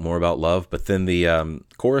 They talk more about love, but then the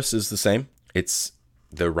chorus is the same. It's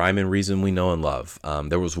the Rhyme and Reason we know and love.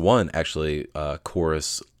 There was one actually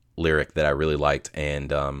chorus lyric that I really liked,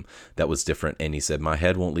 and that was different. And he said, "My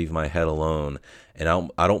head won't leave my head alone, and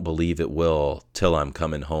I don't believe it will till I'm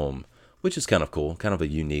coming home," which is kind of cool, kind of a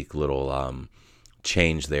unique little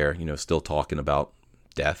change there, you know, still talking about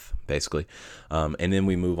death basically. And then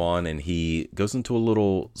we move on and he goes into a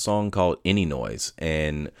little song called Any Noise,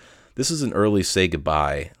 and this is an early Say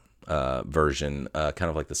Goodbye version, kind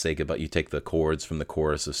of like the Say Goodbye. You take the chords from the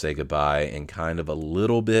chorus of Say Goodbye, and kind of a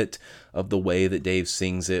little bit of the way that Dave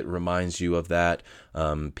sings it reminds you of that.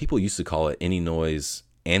 People used to call it Any Noise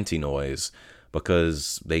Anti-Noise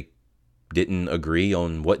because they didn't agree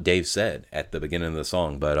on what Dave said at the beginning of the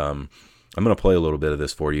song. But I'm going to play a little bit of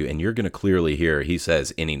this for you, and you're going to clearly hear he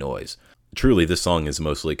says any noise. Truly, this song is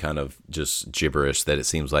mostly kind of just gibberish that it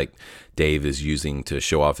seems like Dave is using to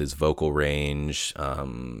show off his vocal range,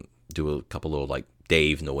 do a couple little like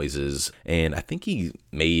Dave noises, and I think he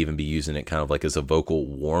may even be using it kind of like as a vocal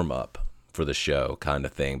warm-up for the show kind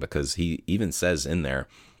of thing, because he even says in there,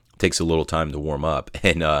 takes a little time to warm up,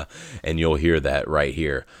 and you'll hear that right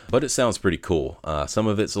here. But it sounds pretty cool. Some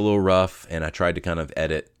of it's a little rough, and I tried to kind of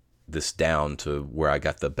edit this down to where I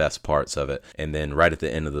got the best parts of it. And then right at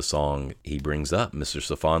the end of the song, he brings up Mr.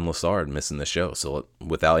 Stefan Lessard missing the show. So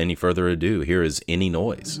without any further ado, here is Any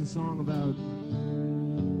Noise. It's a song about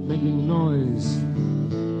making noise.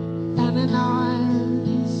 Any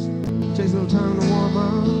noise takes a little time to warm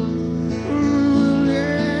up.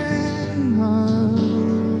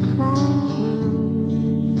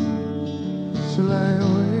 To lie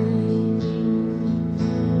awake,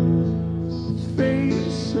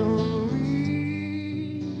 face on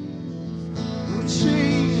me,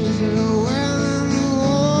 change the weather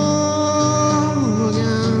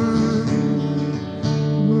again.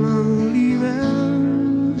 When I'm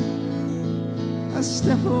leaving, I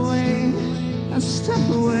step away, I step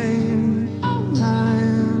away.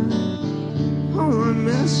 Oh, I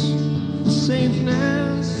miss the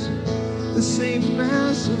safeness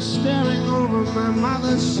of staring over my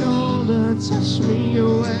mother's shoulder. Touch me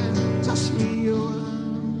away, till I leave.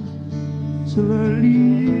 Till I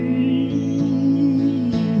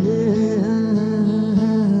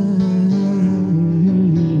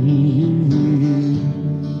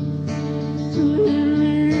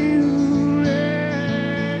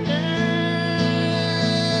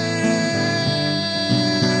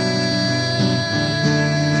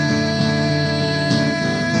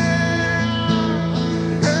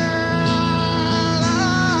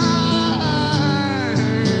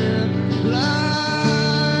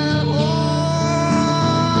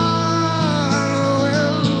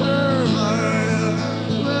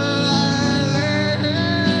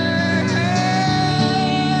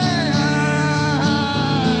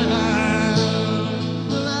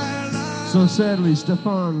So sadly,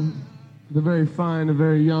 Stefan, the very fine, the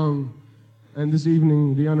very young, and this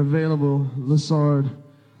evening, the unavailable Lassard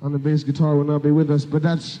on the bass guitar will not be with us, but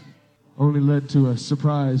that's only led to a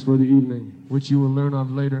surprise for the evening, which you will learn of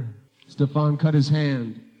later. Stefan cut his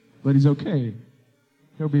hand, but he's okay.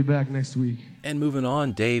 He'll be back next week. And moving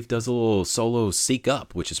on, Dave does a little solo Seek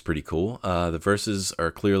Up, which is pretty cool. The verses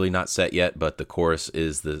are clearly not set yet, but the chorus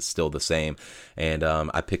is still the same. And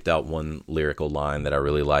I picked out one lyrical line that I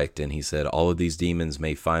really liked, and he said, "All of these demons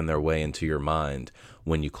may find their way into your mind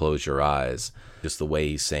when you close your eyes." Just the way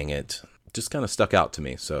he sang it just kind of stuck out to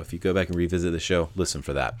me. So if you go back and revisit the show, listen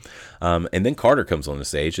for that. And then Carter comes on the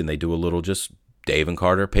stage, and they do a little just Dave and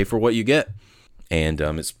Carter pay for what you get. And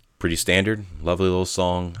it's pretty standard, lovely little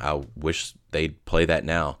song. I wish they'd play that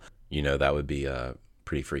now. You know, that would be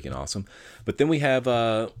pretty freaking awesome. But then we have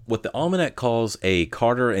what the Almanac calls a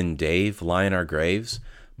Carter and Dave Lie in Our Graves.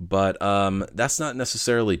 But that's not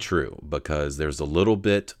necessarily true, because there's a little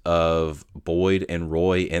bit of Boyd and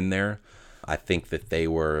Roy in there. I think that they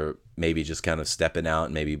were maybe just kind of stepping out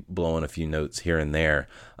and maybe blowing a few notes here and there.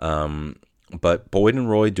 But Boyd and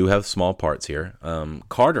Roy do have small parts here.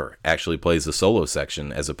 Carter actually plays the solo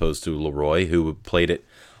section as opposed to Leroy, who played it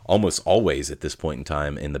almost always at this point in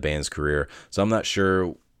time in the band's career. So I'm not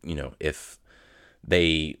sure, if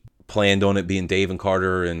they planned on it being Dave and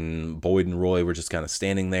Carter and Boyd and Roy were just kind of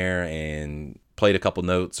standing there and played a couple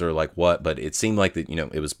notes or like what. But it seemed like that,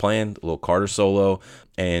 it was planned, a little Carter solo,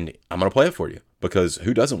 and I'm going to play it for you. Because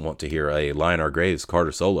who doesn't want to hear a Lie in Our Graves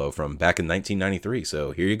Carter solo from back in 1993?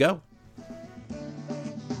 So here you go.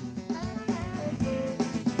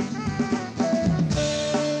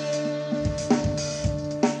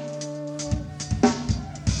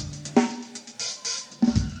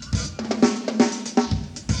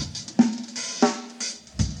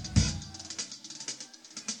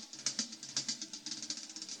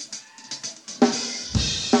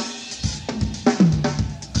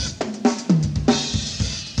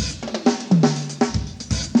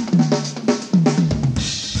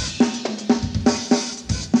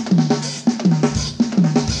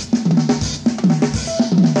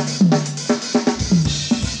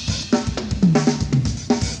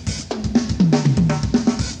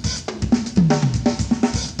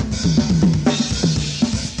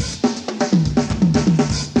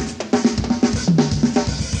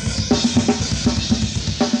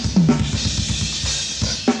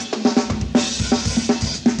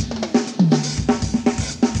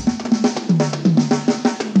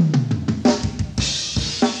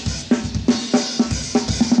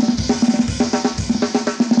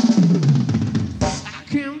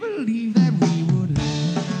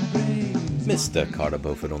 Mr. Carter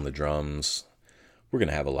Beaufort on the drums. We're going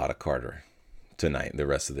to have a lot of Carter tonight, the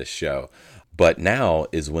rest of this show. But now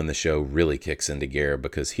is when the show really kicks into gear,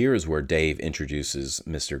 because here is where Dave introduces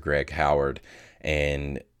Mr. Greg Howard,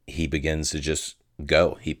 and he begins to just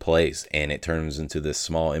go. He plays, and it turns into this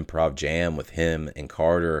small improv jam with him and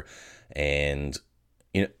Carter. And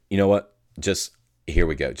you know what? Just here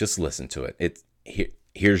we go. Just listen to it.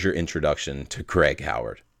 Here's your introduction to Greg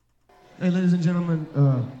Howard. Hey, ladies and gentlemen,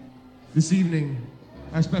 this evening,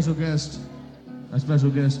 our special guest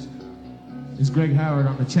is Greg Howard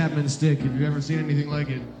on the Chapman stick. If you've ever seen anything like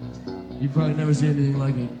it, you've probably never seen anything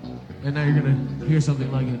like it. And now you're gonna hear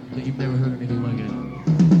something like it that you've never heard anything like it.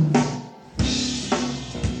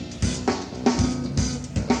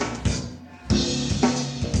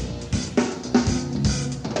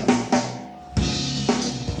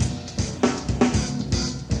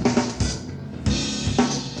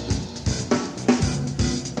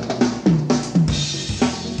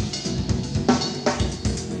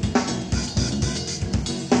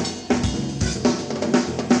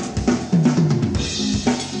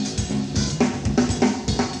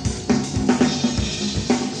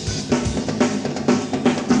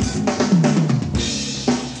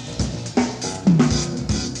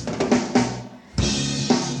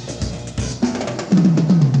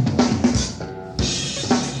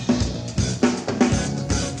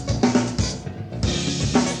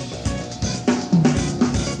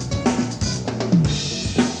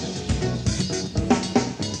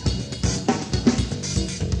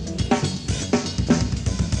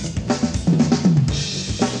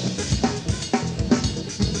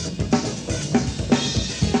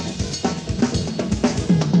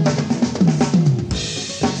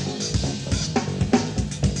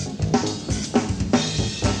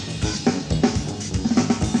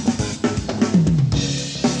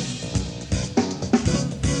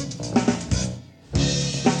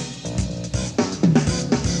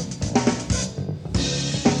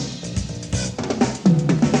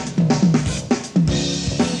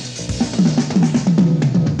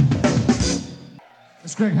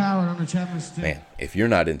 Greg Howard on the Chapman stick. Man, if you're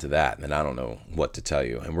not into that, then I don't know what to tell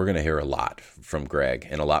you. And we're going to hear a lot from Greg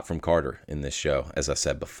and a lot from Carter in this show, as I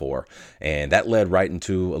said before. And that led right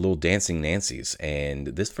into a little Dancing Nancy's. And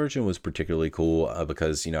this version was particularly cool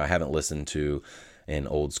because, I haven't listened to an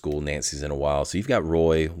old school Nancy's in a while. So you've got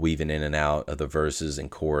Roy weaving in and out of the verses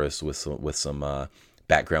and chorus with some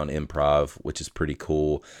background improv, which is pretty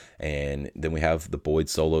cool. And then we have the Boyd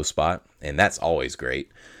solo spot, and that's always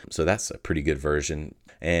great. So that's a pretty good version.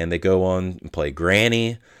 And they go on and play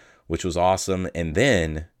Granny, which was awesome. And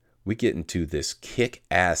then we get into this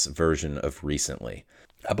kick-ass version of Recently.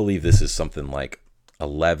 I believe this is something like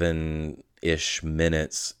 11-ish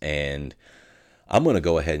minutes. And I'm going to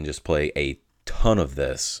go ahead and just play a ton of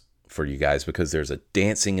this for you guys because there's a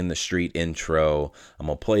Dancing in the Street intro. I'm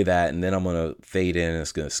going to play that, and then I'm going to fade in.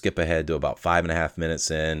 It's going to skip ahead to about 5.5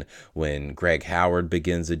 minutes in when Greg Howard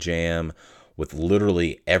begins a jam with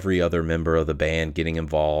literally every other member of the band getting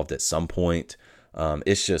involved at some point.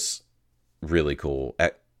 It's just really cool.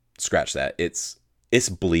 Scratch that. It's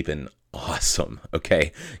bleeping awesome.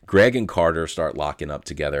 Okay. Greg and Carter start locking up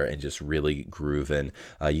together and just really grooving.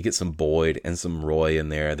 You get some Boyd and some Roy in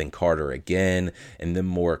there, then Carter again, and then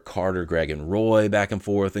more Carter, Greg, and Roy back and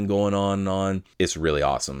forth and going on and on. It's really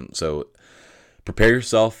awesome. So prepare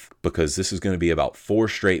yourself because this is going to be about 4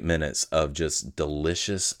 straight minutes of just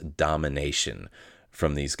delicious domination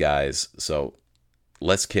from these guys. So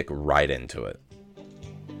let's kick right into it.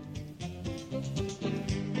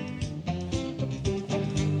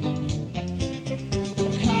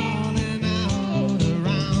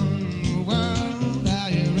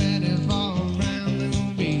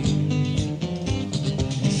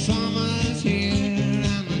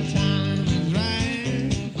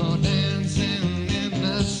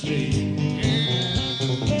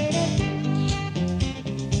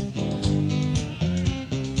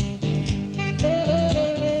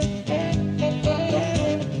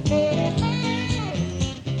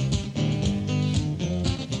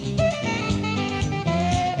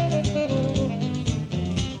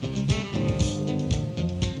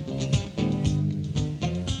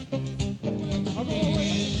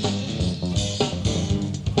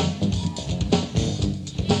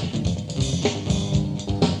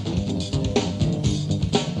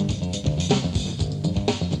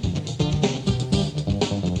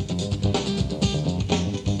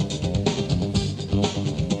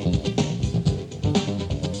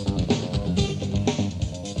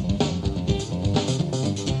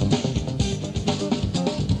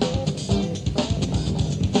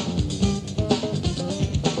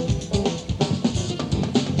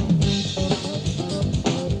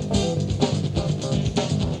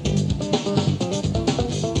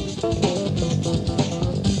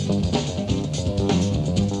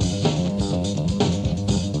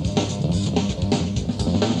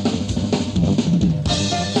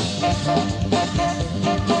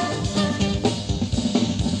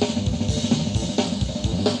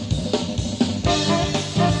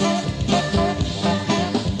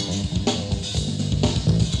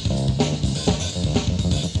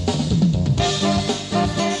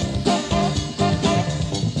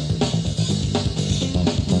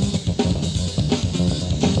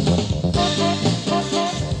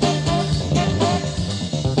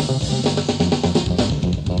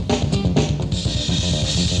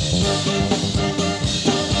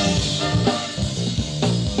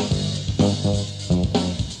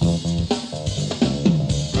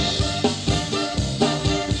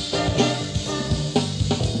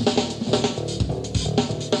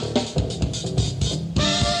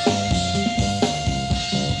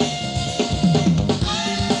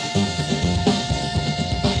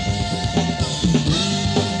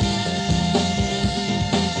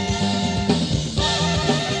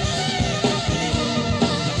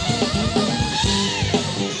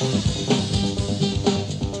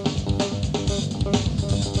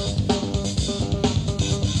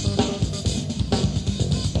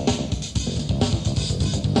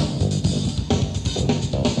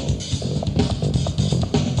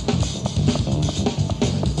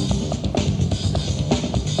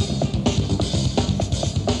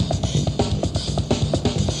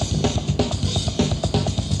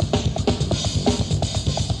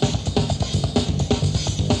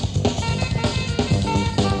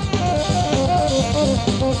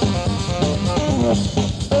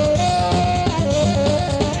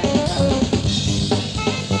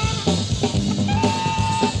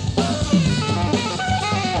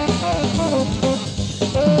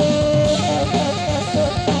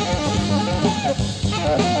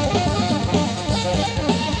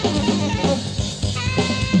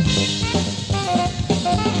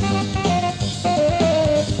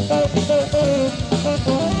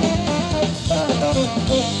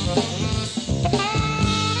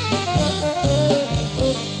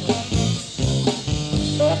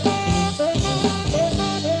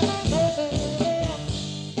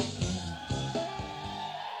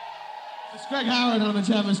 Greg Howard on the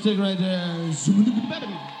Chapman stick right there.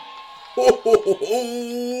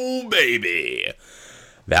 Oh, baby.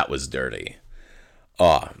 That was dirty.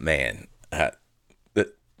 Oh, man.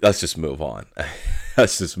 Let's just move on.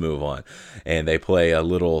 Let's just move on. And they play a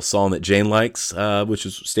little song that Jane likes, which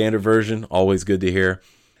is standard version. Always good to hear.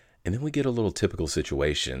 And then we get a little typical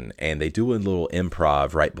situation, and they do a little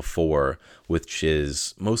improv right before, which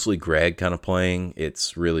is mostly Greg kind of playing.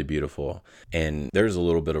 It's really beautiful. And there's a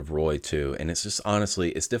little bit of Roy too. And it's just,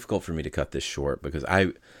 honestly, it's difficult for me to cut this short because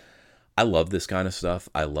I love this kind of stuff.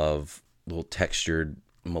 I love little textured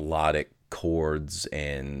melodic chords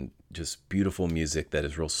and just beautiful music that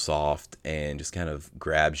is real soft and just kind of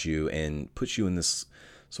grabs you and puts you in this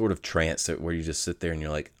sort of trance where you just sit there and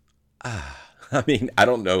you're like, ah. I mean, I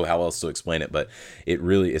don't know how else to explain it, but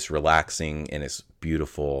it's relaxing and it's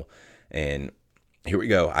beautiful. And here we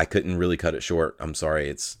go. I couldn't really cut it short. I'm sorry.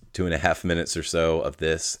 It's 2.5 minutes or so of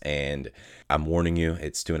this. And I'm warning you,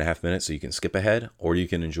 it's 2.5 minutes, so you can skip ahead or you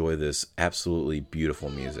can enjoy this absolutely beautiful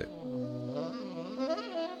music.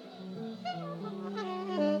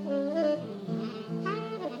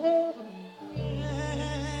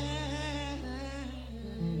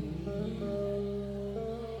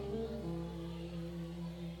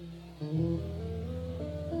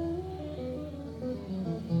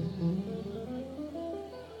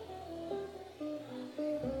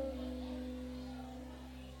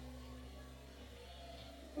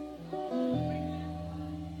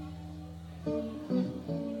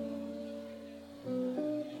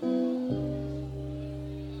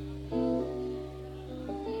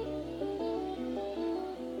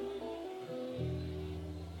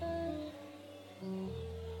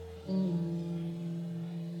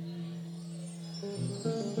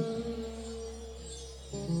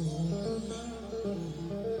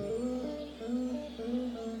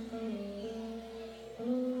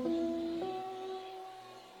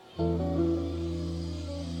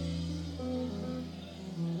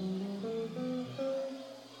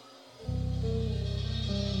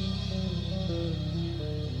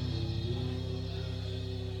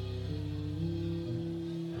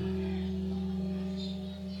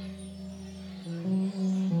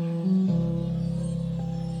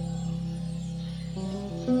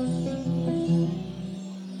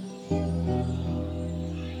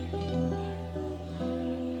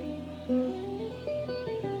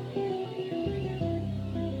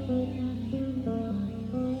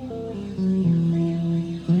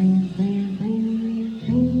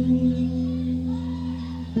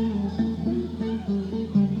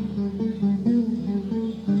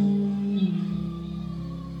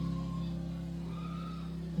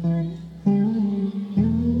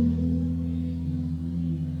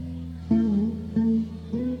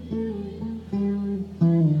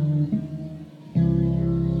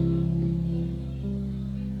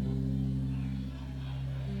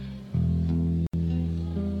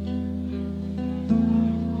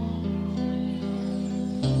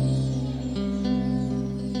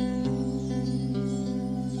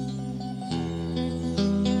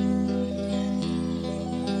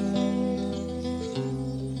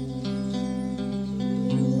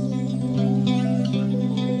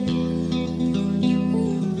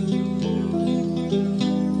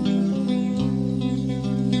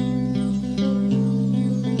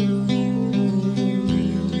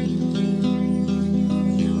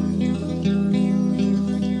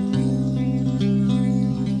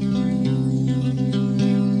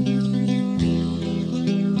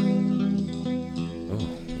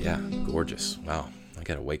 Gorgeous. Wow. I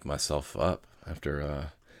got to wake myself up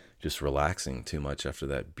after just relaxing too much after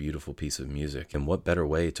that beautiful piece of music. And what better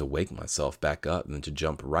way to wake myself back up than to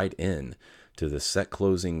jump right in to the set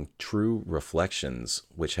closing True Reflections,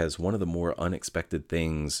 which has one of the more unexpected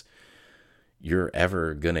things you're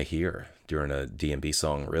ever going to hear during a D&B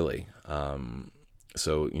song, really.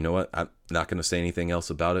 So, you know what? I'm not going to say anything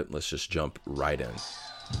else about it. Let's just jump right in.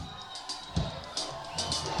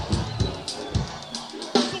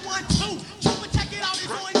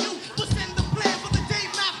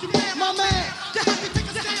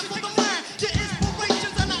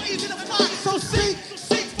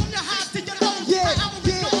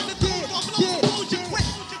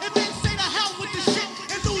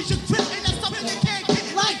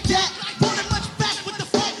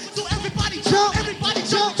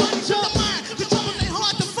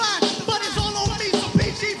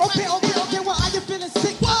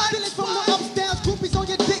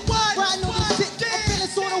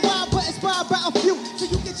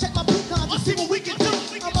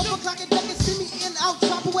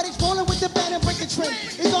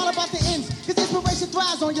 It's all about the ends, cause inspiration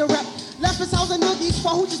thrives on your rep. Left his house and noogies for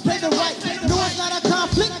who just played the right. No, it's not a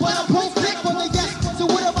conflict, but a conflict for the yes. So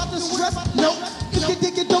what about the stress? No. If you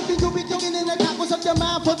think it don't, then you'll be thinking in the cockles of your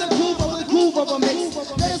mind for the groove of a mix.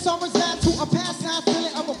 Let us all reside to a past time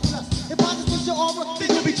feeling of a plus. If positive your aura,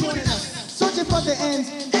 then you'll be joining us. Searching for the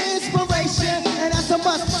ends, inspiration, and that's a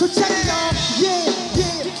must. So check it out, yeah.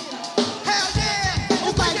 Hell yeah!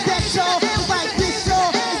 It's like that, y'all. It's like this, y'all.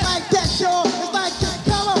 It's like that, y'all. It's like that.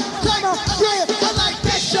 Come on, yeah. I like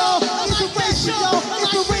that, y'all. Inspiration, y'all.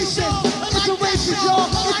 Inspiration, y'all.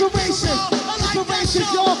 Inspiration,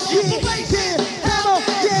 y'all. Yeah. Come on,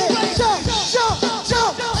 yeah. Jump. Come on, jump.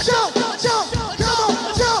 Yeah. Jump.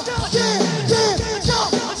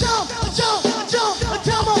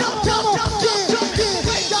 Come on, yeah.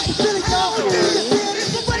 Got the feeling, y'all.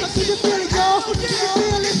 I see the feeling, y'all.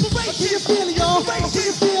 I see the feeling, y'all. I see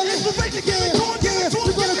the feeling. Yeah.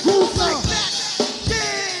 We're gonna groove now.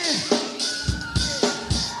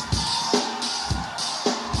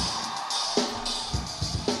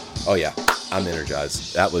 Oh yeah, I'm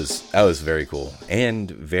energized. That was very cool and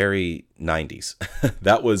very 90s.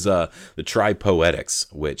 That was the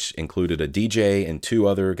Tripoetics, which included a DJ and two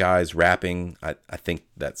other guys rapping. I think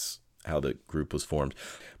that's how the group was formed.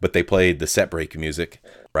 But they played the set break music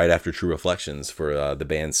right after True Reflections for the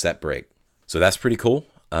band's set break. So that's pretty cool.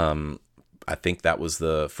 I think that was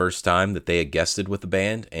the first time that they had guested with the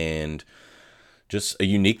band, and just a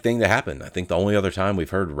unique thing to happen. I think the only other time we've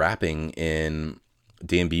heard rapping in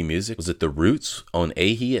D&B music was at The Roots on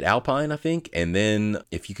Ahi at Alpine, I think. And then,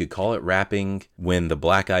 if you could call it rapping, when the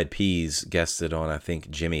Black Eyed Peas guested on, I think,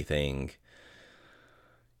 Jimmy Thing.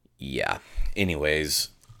 Yeah. Anyways,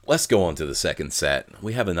 let's go on to the second set.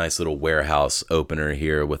 We have a nice little warehouse opener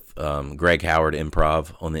here with Greg Howard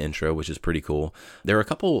improv on the intro, which is pretty cool. There are a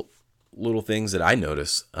couple little things that I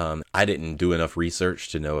noticed. I didn't do enough research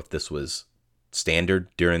to know if this was standard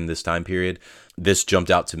during this time period. This jumped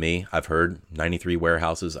out to me. I've heard 93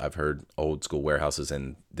 warehouses. I've heard old school warehouses,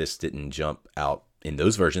 and this didn't jump out in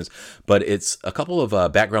those versions. But it's a couple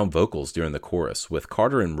of background vocals during the chorus with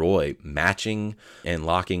Carter and Roy matching and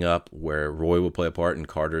locking up, where Roy will play a part and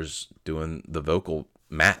Carter's doing the vocal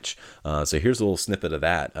match. So here's a little snippet of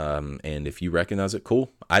that. And if you recognize it,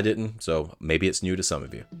 cool. I didn't, so maybe it's new to some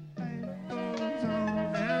of you.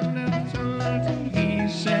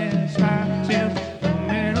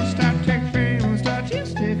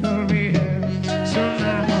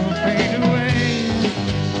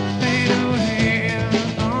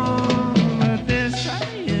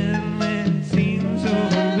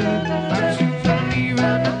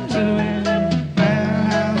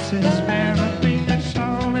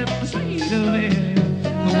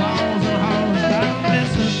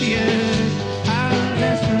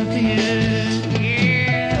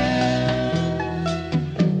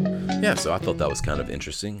 Yeah, so I thought that was kind of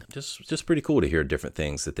interesting. Just pretty cool to hear different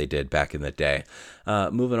things that they did back in the day.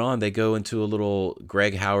 Moving on, they go into a little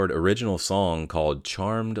Greg Howard original song called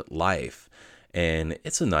Charmed Life. And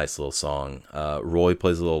it's a nice little song. Roy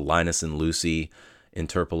plays a little Linus and Lucy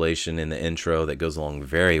interpolation in the intro that goes along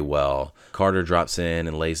very well. Carter drops in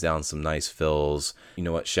and lays down some nice fills. You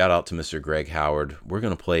know what? Shout out to Mr. Greg Howard. We're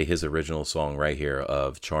going to play his original song right here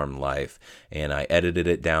of Charmed Life. And I edited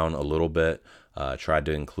it down a little bit. Tried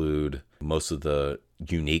to include most of the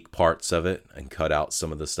unique parts of it and cut out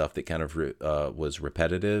some of the stuff that kind of was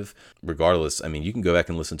repetitive. Regardless, I mean, you can go back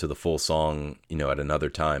and listen to the full song, at another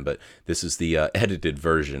time, but this is the edited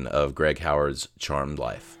version of Greg Howard's Charmed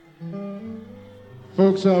Life.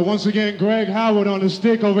 Folks, once again, Greg Howard on the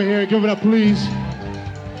stick over here. Give it up, please.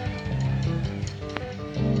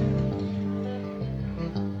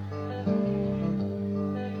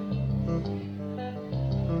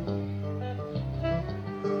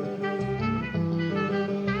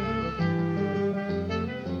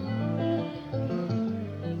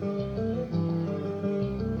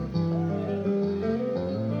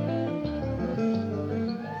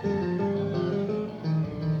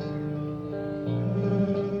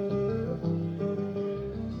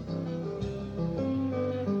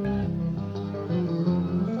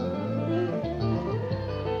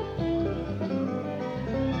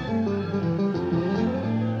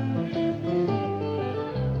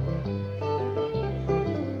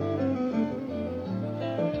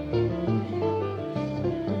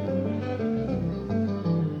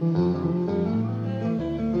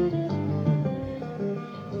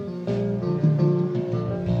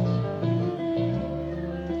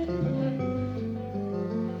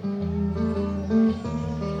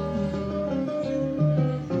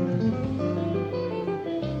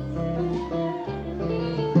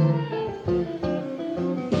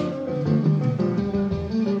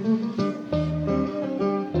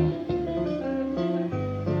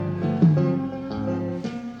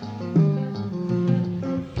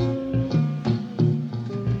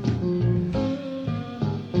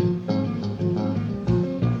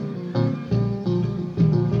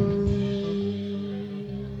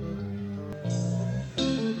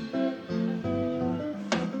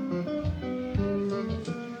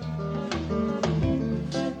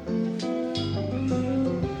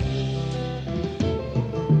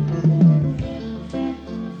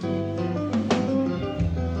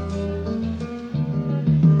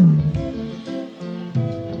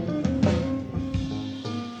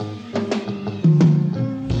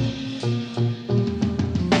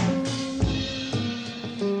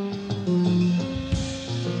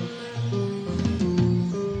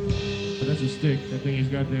 stick, that thing he's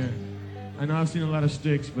got there. I know I've seen a lot of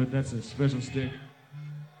sticks, but that's a special stick.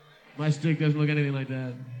 My stick doesn't look anything like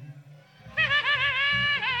that.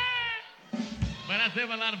 But I still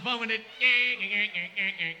have a lot of fun with it.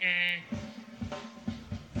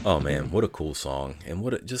 Oh man, what a cool song. And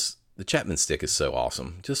the Chapman stick is so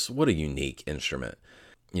awesome. Just what a unique instrument.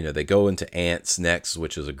 You know, they go into Ants next,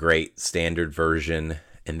 which is a great standard version.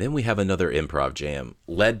 And then we have another improv jam,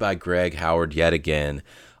 led by Greg Howard yet again.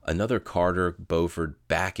 Another Carter Beauford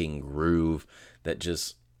backing groove that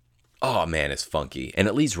just, oh man, it's funky. And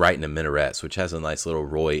it leads right into Minarets, which has a nice little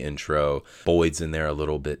Roy intro. Boyd's in there a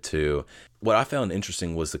little bit too. What I found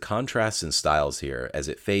interesting was the contrast in styles here as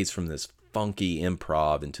it fades from this funky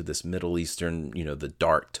improv into this Middle Eastern, the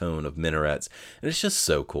dark tone of Minarets. And it's just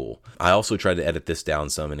so cool. I also tried to edit this down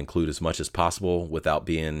some and include as much as possible without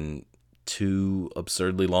being too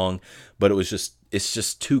absurdly long, but it's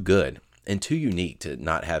just too good and too unique to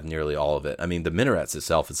not have nearly all of it. I mean, the Minarets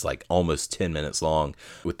itself is like almost 10 minutes long,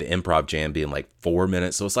 with the improv jam being like 4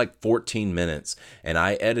 minutes. So it's like 14 minutes. And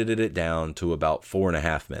I edited it down to about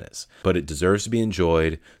 4.5 minutes. But it deserves to be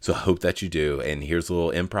enjoyed. So I hope that you do. And here's a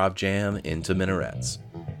little improv jam into Minarets.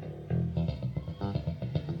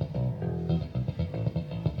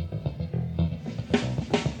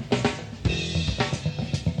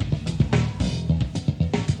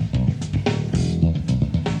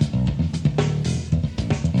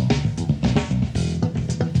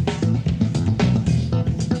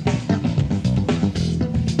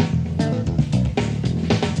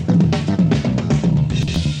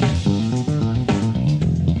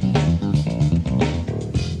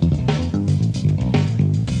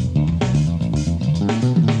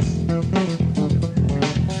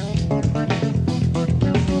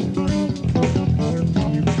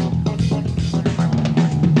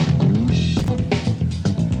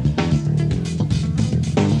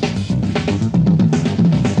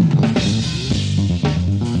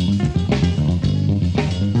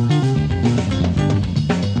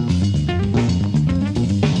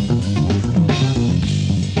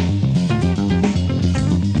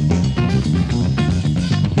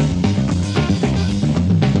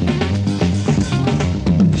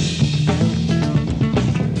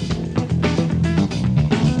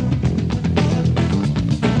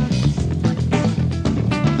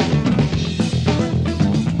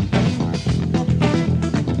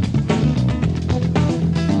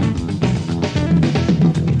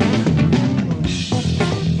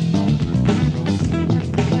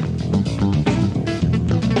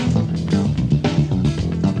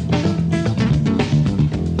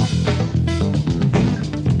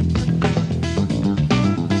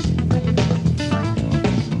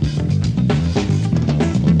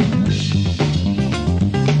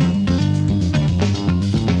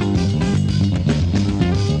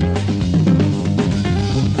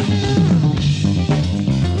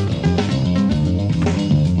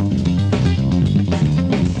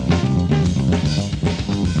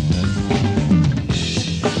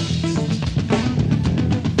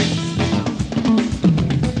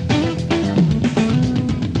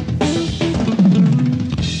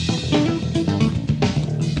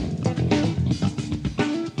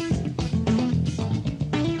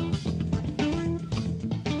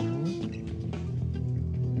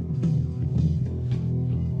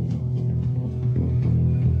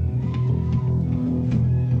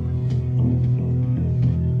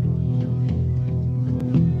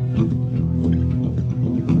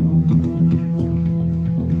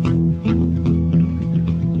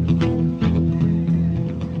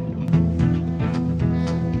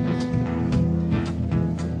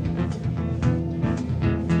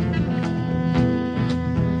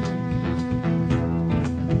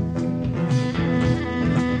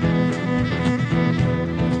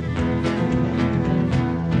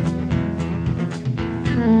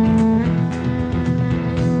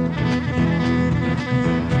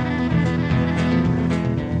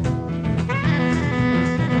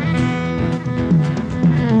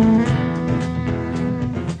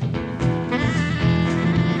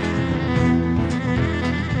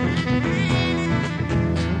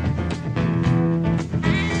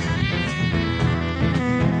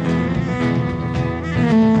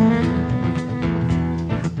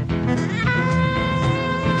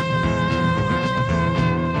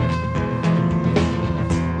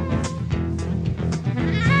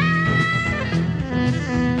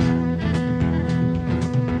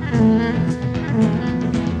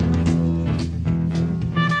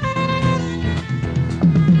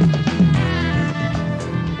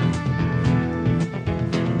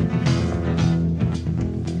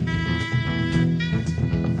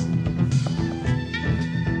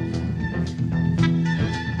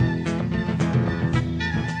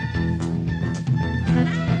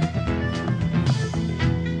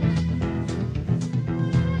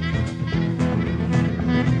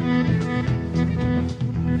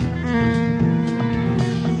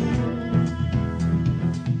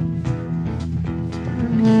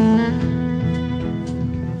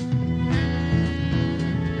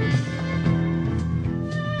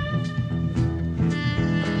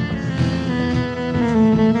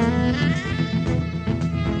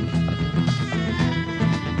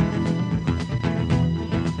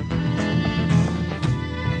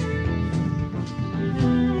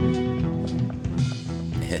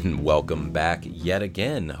 and welcome back yet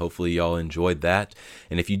again. Hopefully y'all enjoyed that.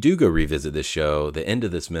 And if you do go revisit this show, the end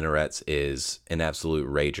of this Minarets is an absolute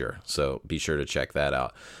rager, so be sure to check that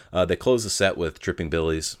out. They closed the set with Tripping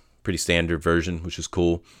Billy's, pretty standard version, which is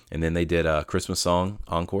cool. And then they did a Christmas song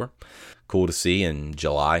encore. Cool to see in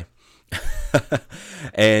July.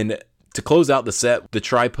 And to close out the set, the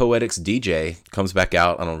Tripoetics DJ comes back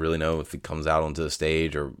out. I don't really know if it comes out onto the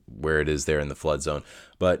stage or where it is there in the flood zone,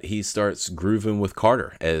 but he starts grooving with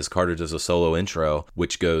Carter as Carter does a solo intro,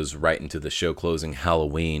 which goes right into the show closing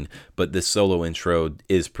Halloween. But this solo intro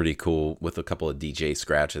is pretty cool with a couple of DJ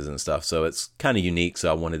scratches and stuff, so it's kind of unique.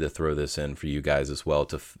 So I wanted to throw this in for you guys as well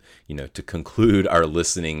to, to conclude our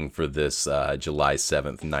listening for this July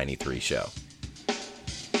 7th, 93 show.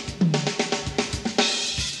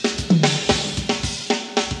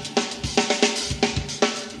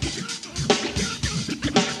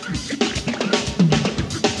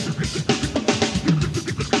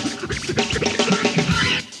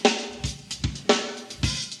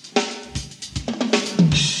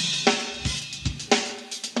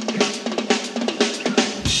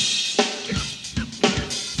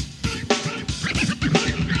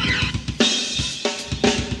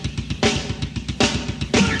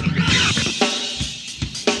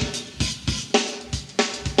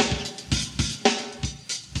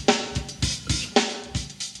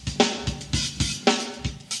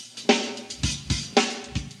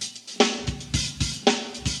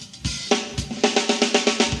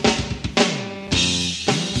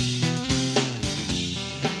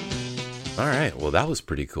 All right, well, that was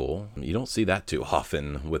pretty cool. You don't see that too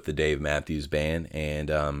often with the Dave Matthews Band, and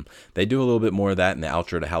they do a little bit more of that in the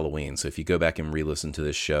outro to Halloween. So if you go back and re-listen to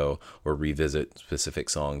this show or revisit specific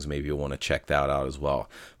songs, maybe you'll want to check that out as well.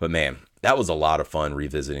 But man, that was a lot of fun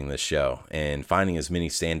revisiting this show and finding as many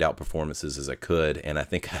standout performances as I could, and I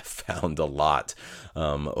think I found a lot.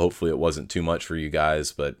 Hopefully it wasn't too much for you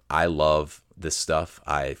guys, but I love this stuff.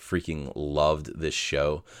 I freaking loved this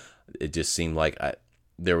show. It just seemed like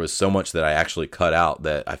there was so much that I actually cut out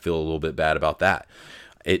that I feel a little bit bad about that.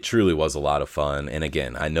 It truly was a lot of fun. And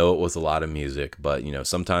again, I know it was a lot of music, but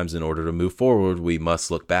sometimes in order to move forward, we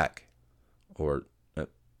must look back or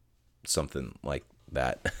something like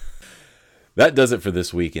that. That does it for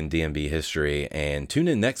this week in DMB history. And tune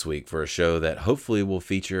in next week for a show that hopefully will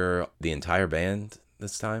feature the entire band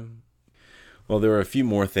this time. Well, there are a few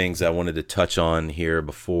more things I wanted to touch on here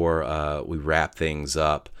before we wrap things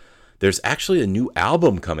up. There's actually a new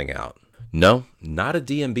album coming out. No, not a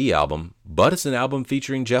DMB album, but it's an album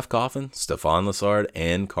featuring Jeff Coffin, Stefan Lessard,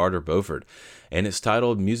 and Carter Beauford. And it's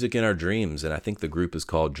titled Music in Our Dreams, and I think the group is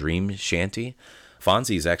called Dream Shanty.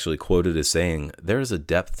 Fonzie is actually quoted as saying, "There is a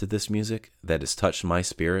depth to this music that has touched my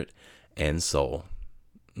spirit and soul."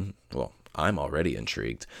 Well, I'm already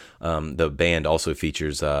intrigued. The band also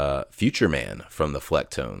features Future Man from the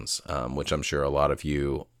Flecktones, which I'm sure a lot of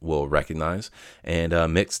you will recognize, and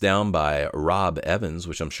mixed down by Rob Evans,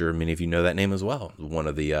 which I'm sure many of you know that name as well. One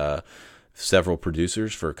of the several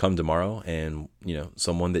producers for Come Tomorrow, and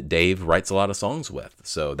someone that Dave writes a lot of songs with.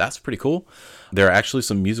 So that's pretty cool. There are actually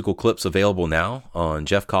some musical clips available now on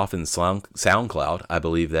Jeff Coffin's SoundCloud. I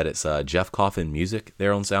believe that it's Jeff Coffin Music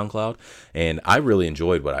there on SoundCloud, and I really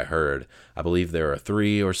enjoyed what I heard. I believe there are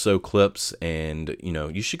 3 or so clips, and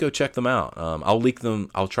you should go check them out.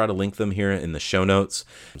 I'll try to link them here in the show notes.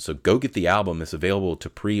 So go get the album. It's available to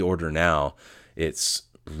pre-order now. It's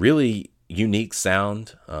really unique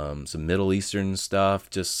sound, some Middle Eastern stuff,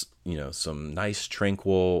 just some nice,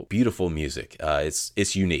 tranquil, beautiful music.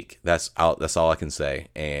 It's unique. That's all I can say.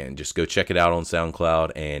 And just go check it out on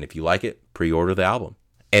SoundCloud, and if you like it, pre-order the album.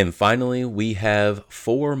 And finally, we have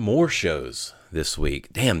 4 more shows this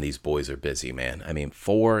week. Damn, these boys are busy, man. I mean,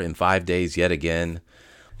 4 in 5 days yet again.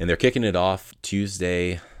 And they're kicking it off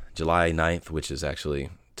Tuesday, July 9th, which is actually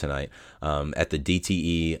tonight, at the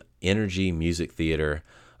DTE Energy Music Theater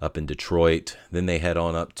up in Detroit. Then they head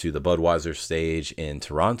on up to the Budweiser stage in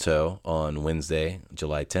Toronto on Wednesday,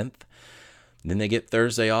 July 10th. Then they get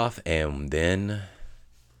Thursday off, and then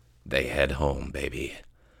they head home, baby,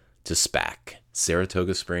 to SPAC,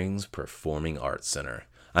 Saratoga Springs Performing Arts Center.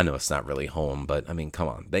 I know it's not really home, but I mean, come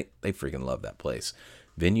on, they freaking love that place.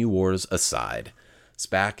 Venue wars aside,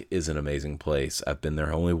 SPAC is an amazing place. I've been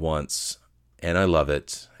there only once, and I love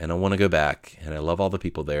it, and I want to go back, and I love all the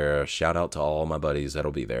people there. Shout out to all my buddies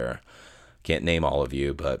that'll be there. Can't name all of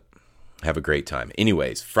you, but have a great time.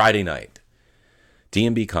 Anyways, Friday night,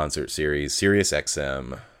 DMB Concert Series, Sirius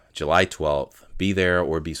XM, July 12th. Be there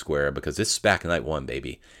or be square, because it's SPAC Night 1,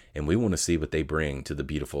 baby, and we want to see what they bring to the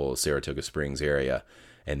beautiful Saratoga Springs area.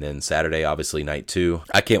 And then Saturday, obviously, night 2.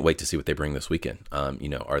 I can't wait to see what they bring this weekend.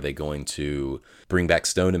 Are they going to bring back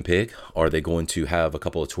Stone and Pig? Are they going to have a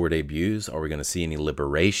couple of tour debuts? Are we going to see any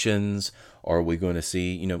liberations? Are we going to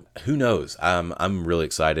see, who knows? I'm really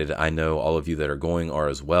excited. I know all of you that are going are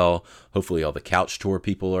as well. Hopefully all the Couch Tour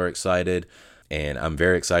people are excited. And I'm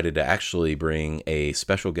very excited to actually bring a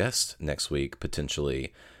special guest next week,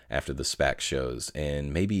 potentially after the SPAC shows.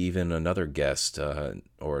 And maybe even another guest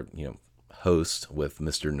host with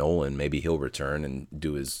Mr. Nolan. Maybe he'll return and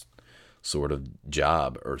do his sort of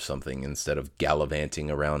job or something instead of gallivanting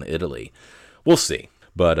around Italy. We'll see.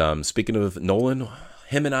 But speaking of Nolan,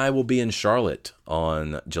 him and I will be in Charlotte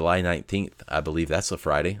on July 19th. I believe that's a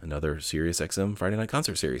Friday, another SiriusXM Friday Night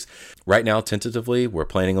Concert Series. Right now, tentatively, we're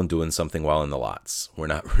planning on doing something while in the lots. We're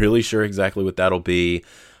not really sure exactly what that'll be,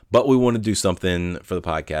 but we want to do something for the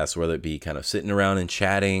podcast, whether it be kind of sitting around and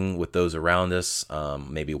chatting with those around us,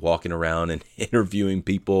 maybe walking around and interviewing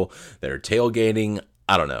people that are tailgating.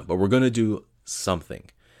 I don't know, but we're going to do something,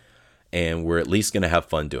 and we're at least going to have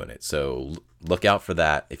fun doing it. So look out for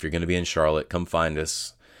that. If you're going to be in Charlotte, come find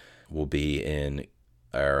us. We'll be in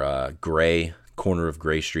our gray Corner of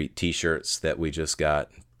Gray Street t-shirts that we just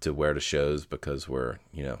got to wear to shows because we're,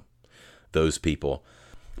 those people.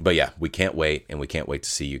 But yeah, we can't wait, and we can't wait to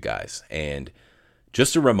see you guys. And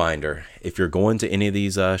just a reminder, if you're going to any of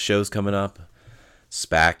these shows coming up,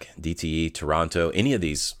 SPAC, DTE, Toronto, any of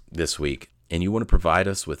these this week, and you want to provide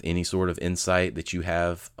us with any sort of insight that you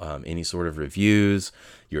have, any sort of reviews,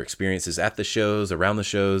 your experiences at the shows, around the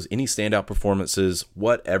shows, any standout performances,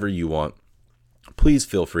 whatever you want, please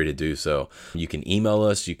feel free to do so. You can email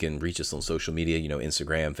us. You can reach us on social media,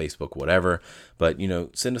 Instagram, Facebook, whatever. But,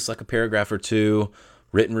 send us like a paragraph or two,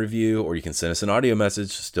 written review, or you can send us an audio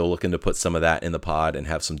message. Still looking to put some of that in the pod and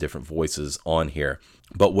have some different voices on here.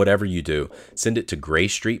 But whatever you do, send it to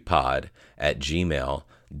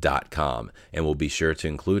graystreetpod@gmail.com, and we'll be sure to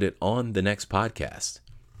include it on the next podcast.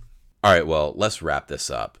 All right, well, let's wrap this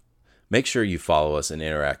up. Make sure you follow us and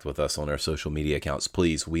interact with us on our social media accounts,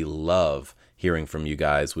 please. We love hearing from you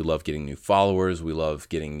guys. We love getting new followers. We love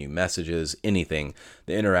getting new messages, anything.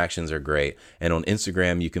 The interactions are great. And on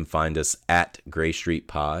Instagram, you can find us at Gray Street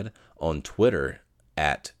Pod. On Twitter,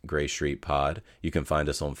 at Gray Street Pod. You can find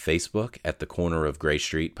us on Facebook at the Corner of Gray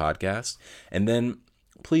Street Podcast. And then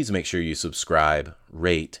please make sure you subscribe,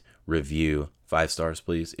 rate, review. 5 stars,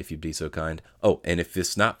 please, if you'd be so kind. Oh, and if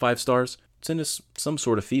it's not 5 stars, send us some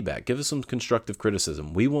sort of feedback. Give us some constructive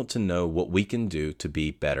criticism. We want to know what we can do to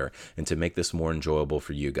be better and to make this more enjoyable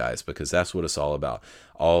for you guys, because that's what it's all about.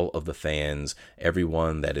 All of the fans,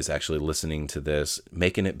 everyone that is actually listening to this,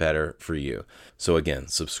 making it better for you. So again,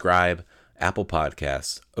 subscribe, Apple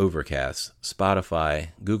Podcasts, Overcast,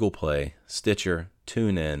 Spotify, Google Play, Stitcher,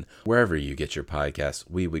 TuneIn, wherever you get your podcasts.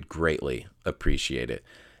 We would greatly appreciate it.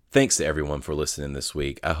 Thanks to everyone for listening this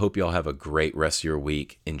week. I hope y'all have a great rest of your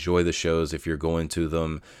week. Enjoy the shows if you're going to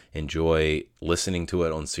them. Enjoy listening to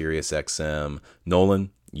it on SiriusXM. Nolan,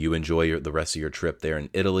 you enjoy the rest of your trip there in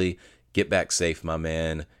Italy. Get back safe, my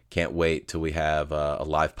man. Can't wait till we have a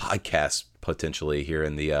live podcast potentially here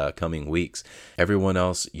in the coming weeks. Everyone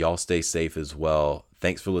else, y'all stay safe as well.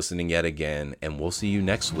 Thanks for listening yet again, and we'll see you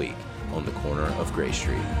next week on the Corner of Gray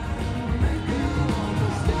Street.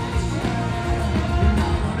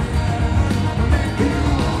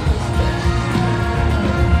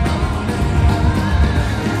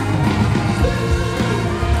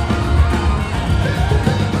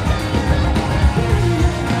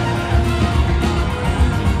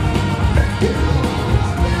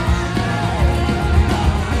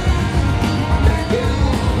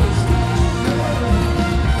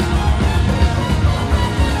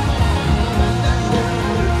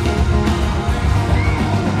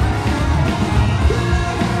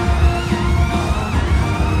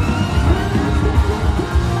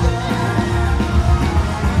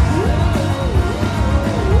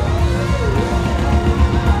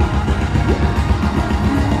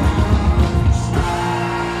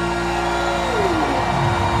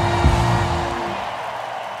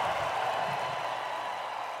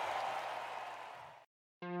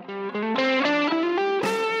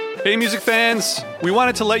 Hey music fans, we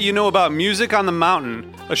wanted to let you know about Music on the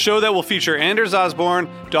Mountain, a show that will feature Anders Osborne,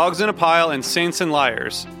 Dogs in a Pile, and Saints and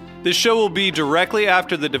Liars. This show will be directly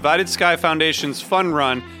after the Divided Sky Foundation's Fun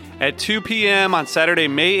Run at 2 p.m. on Saturday,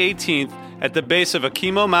 May 18th at the base of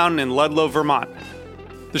Akimo Mountain in Ludlow, Vermont.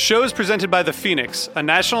 The show is presented by The Phoenix, a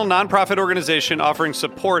national nonprofit organization offering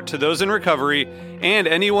support to those in recovery and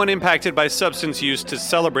anyone impacted by substance use to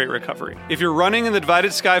celebrate recovery. If you're running in the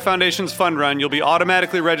Divided Sky Foundation's Fun Run, you'll be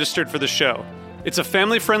automatically registered for the show. It's a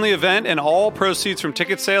family-friendly event, and all proceeds from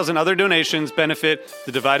ticket sales and other donations benefit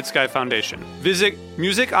the Divided Sky Foundation. Visit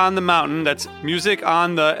Music on the Mountain, that's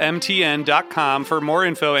musiconthemtn.com for more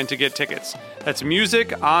info and to get tickets. That's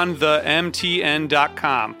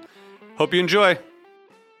musiconthemtn.com. Hope you enjoy.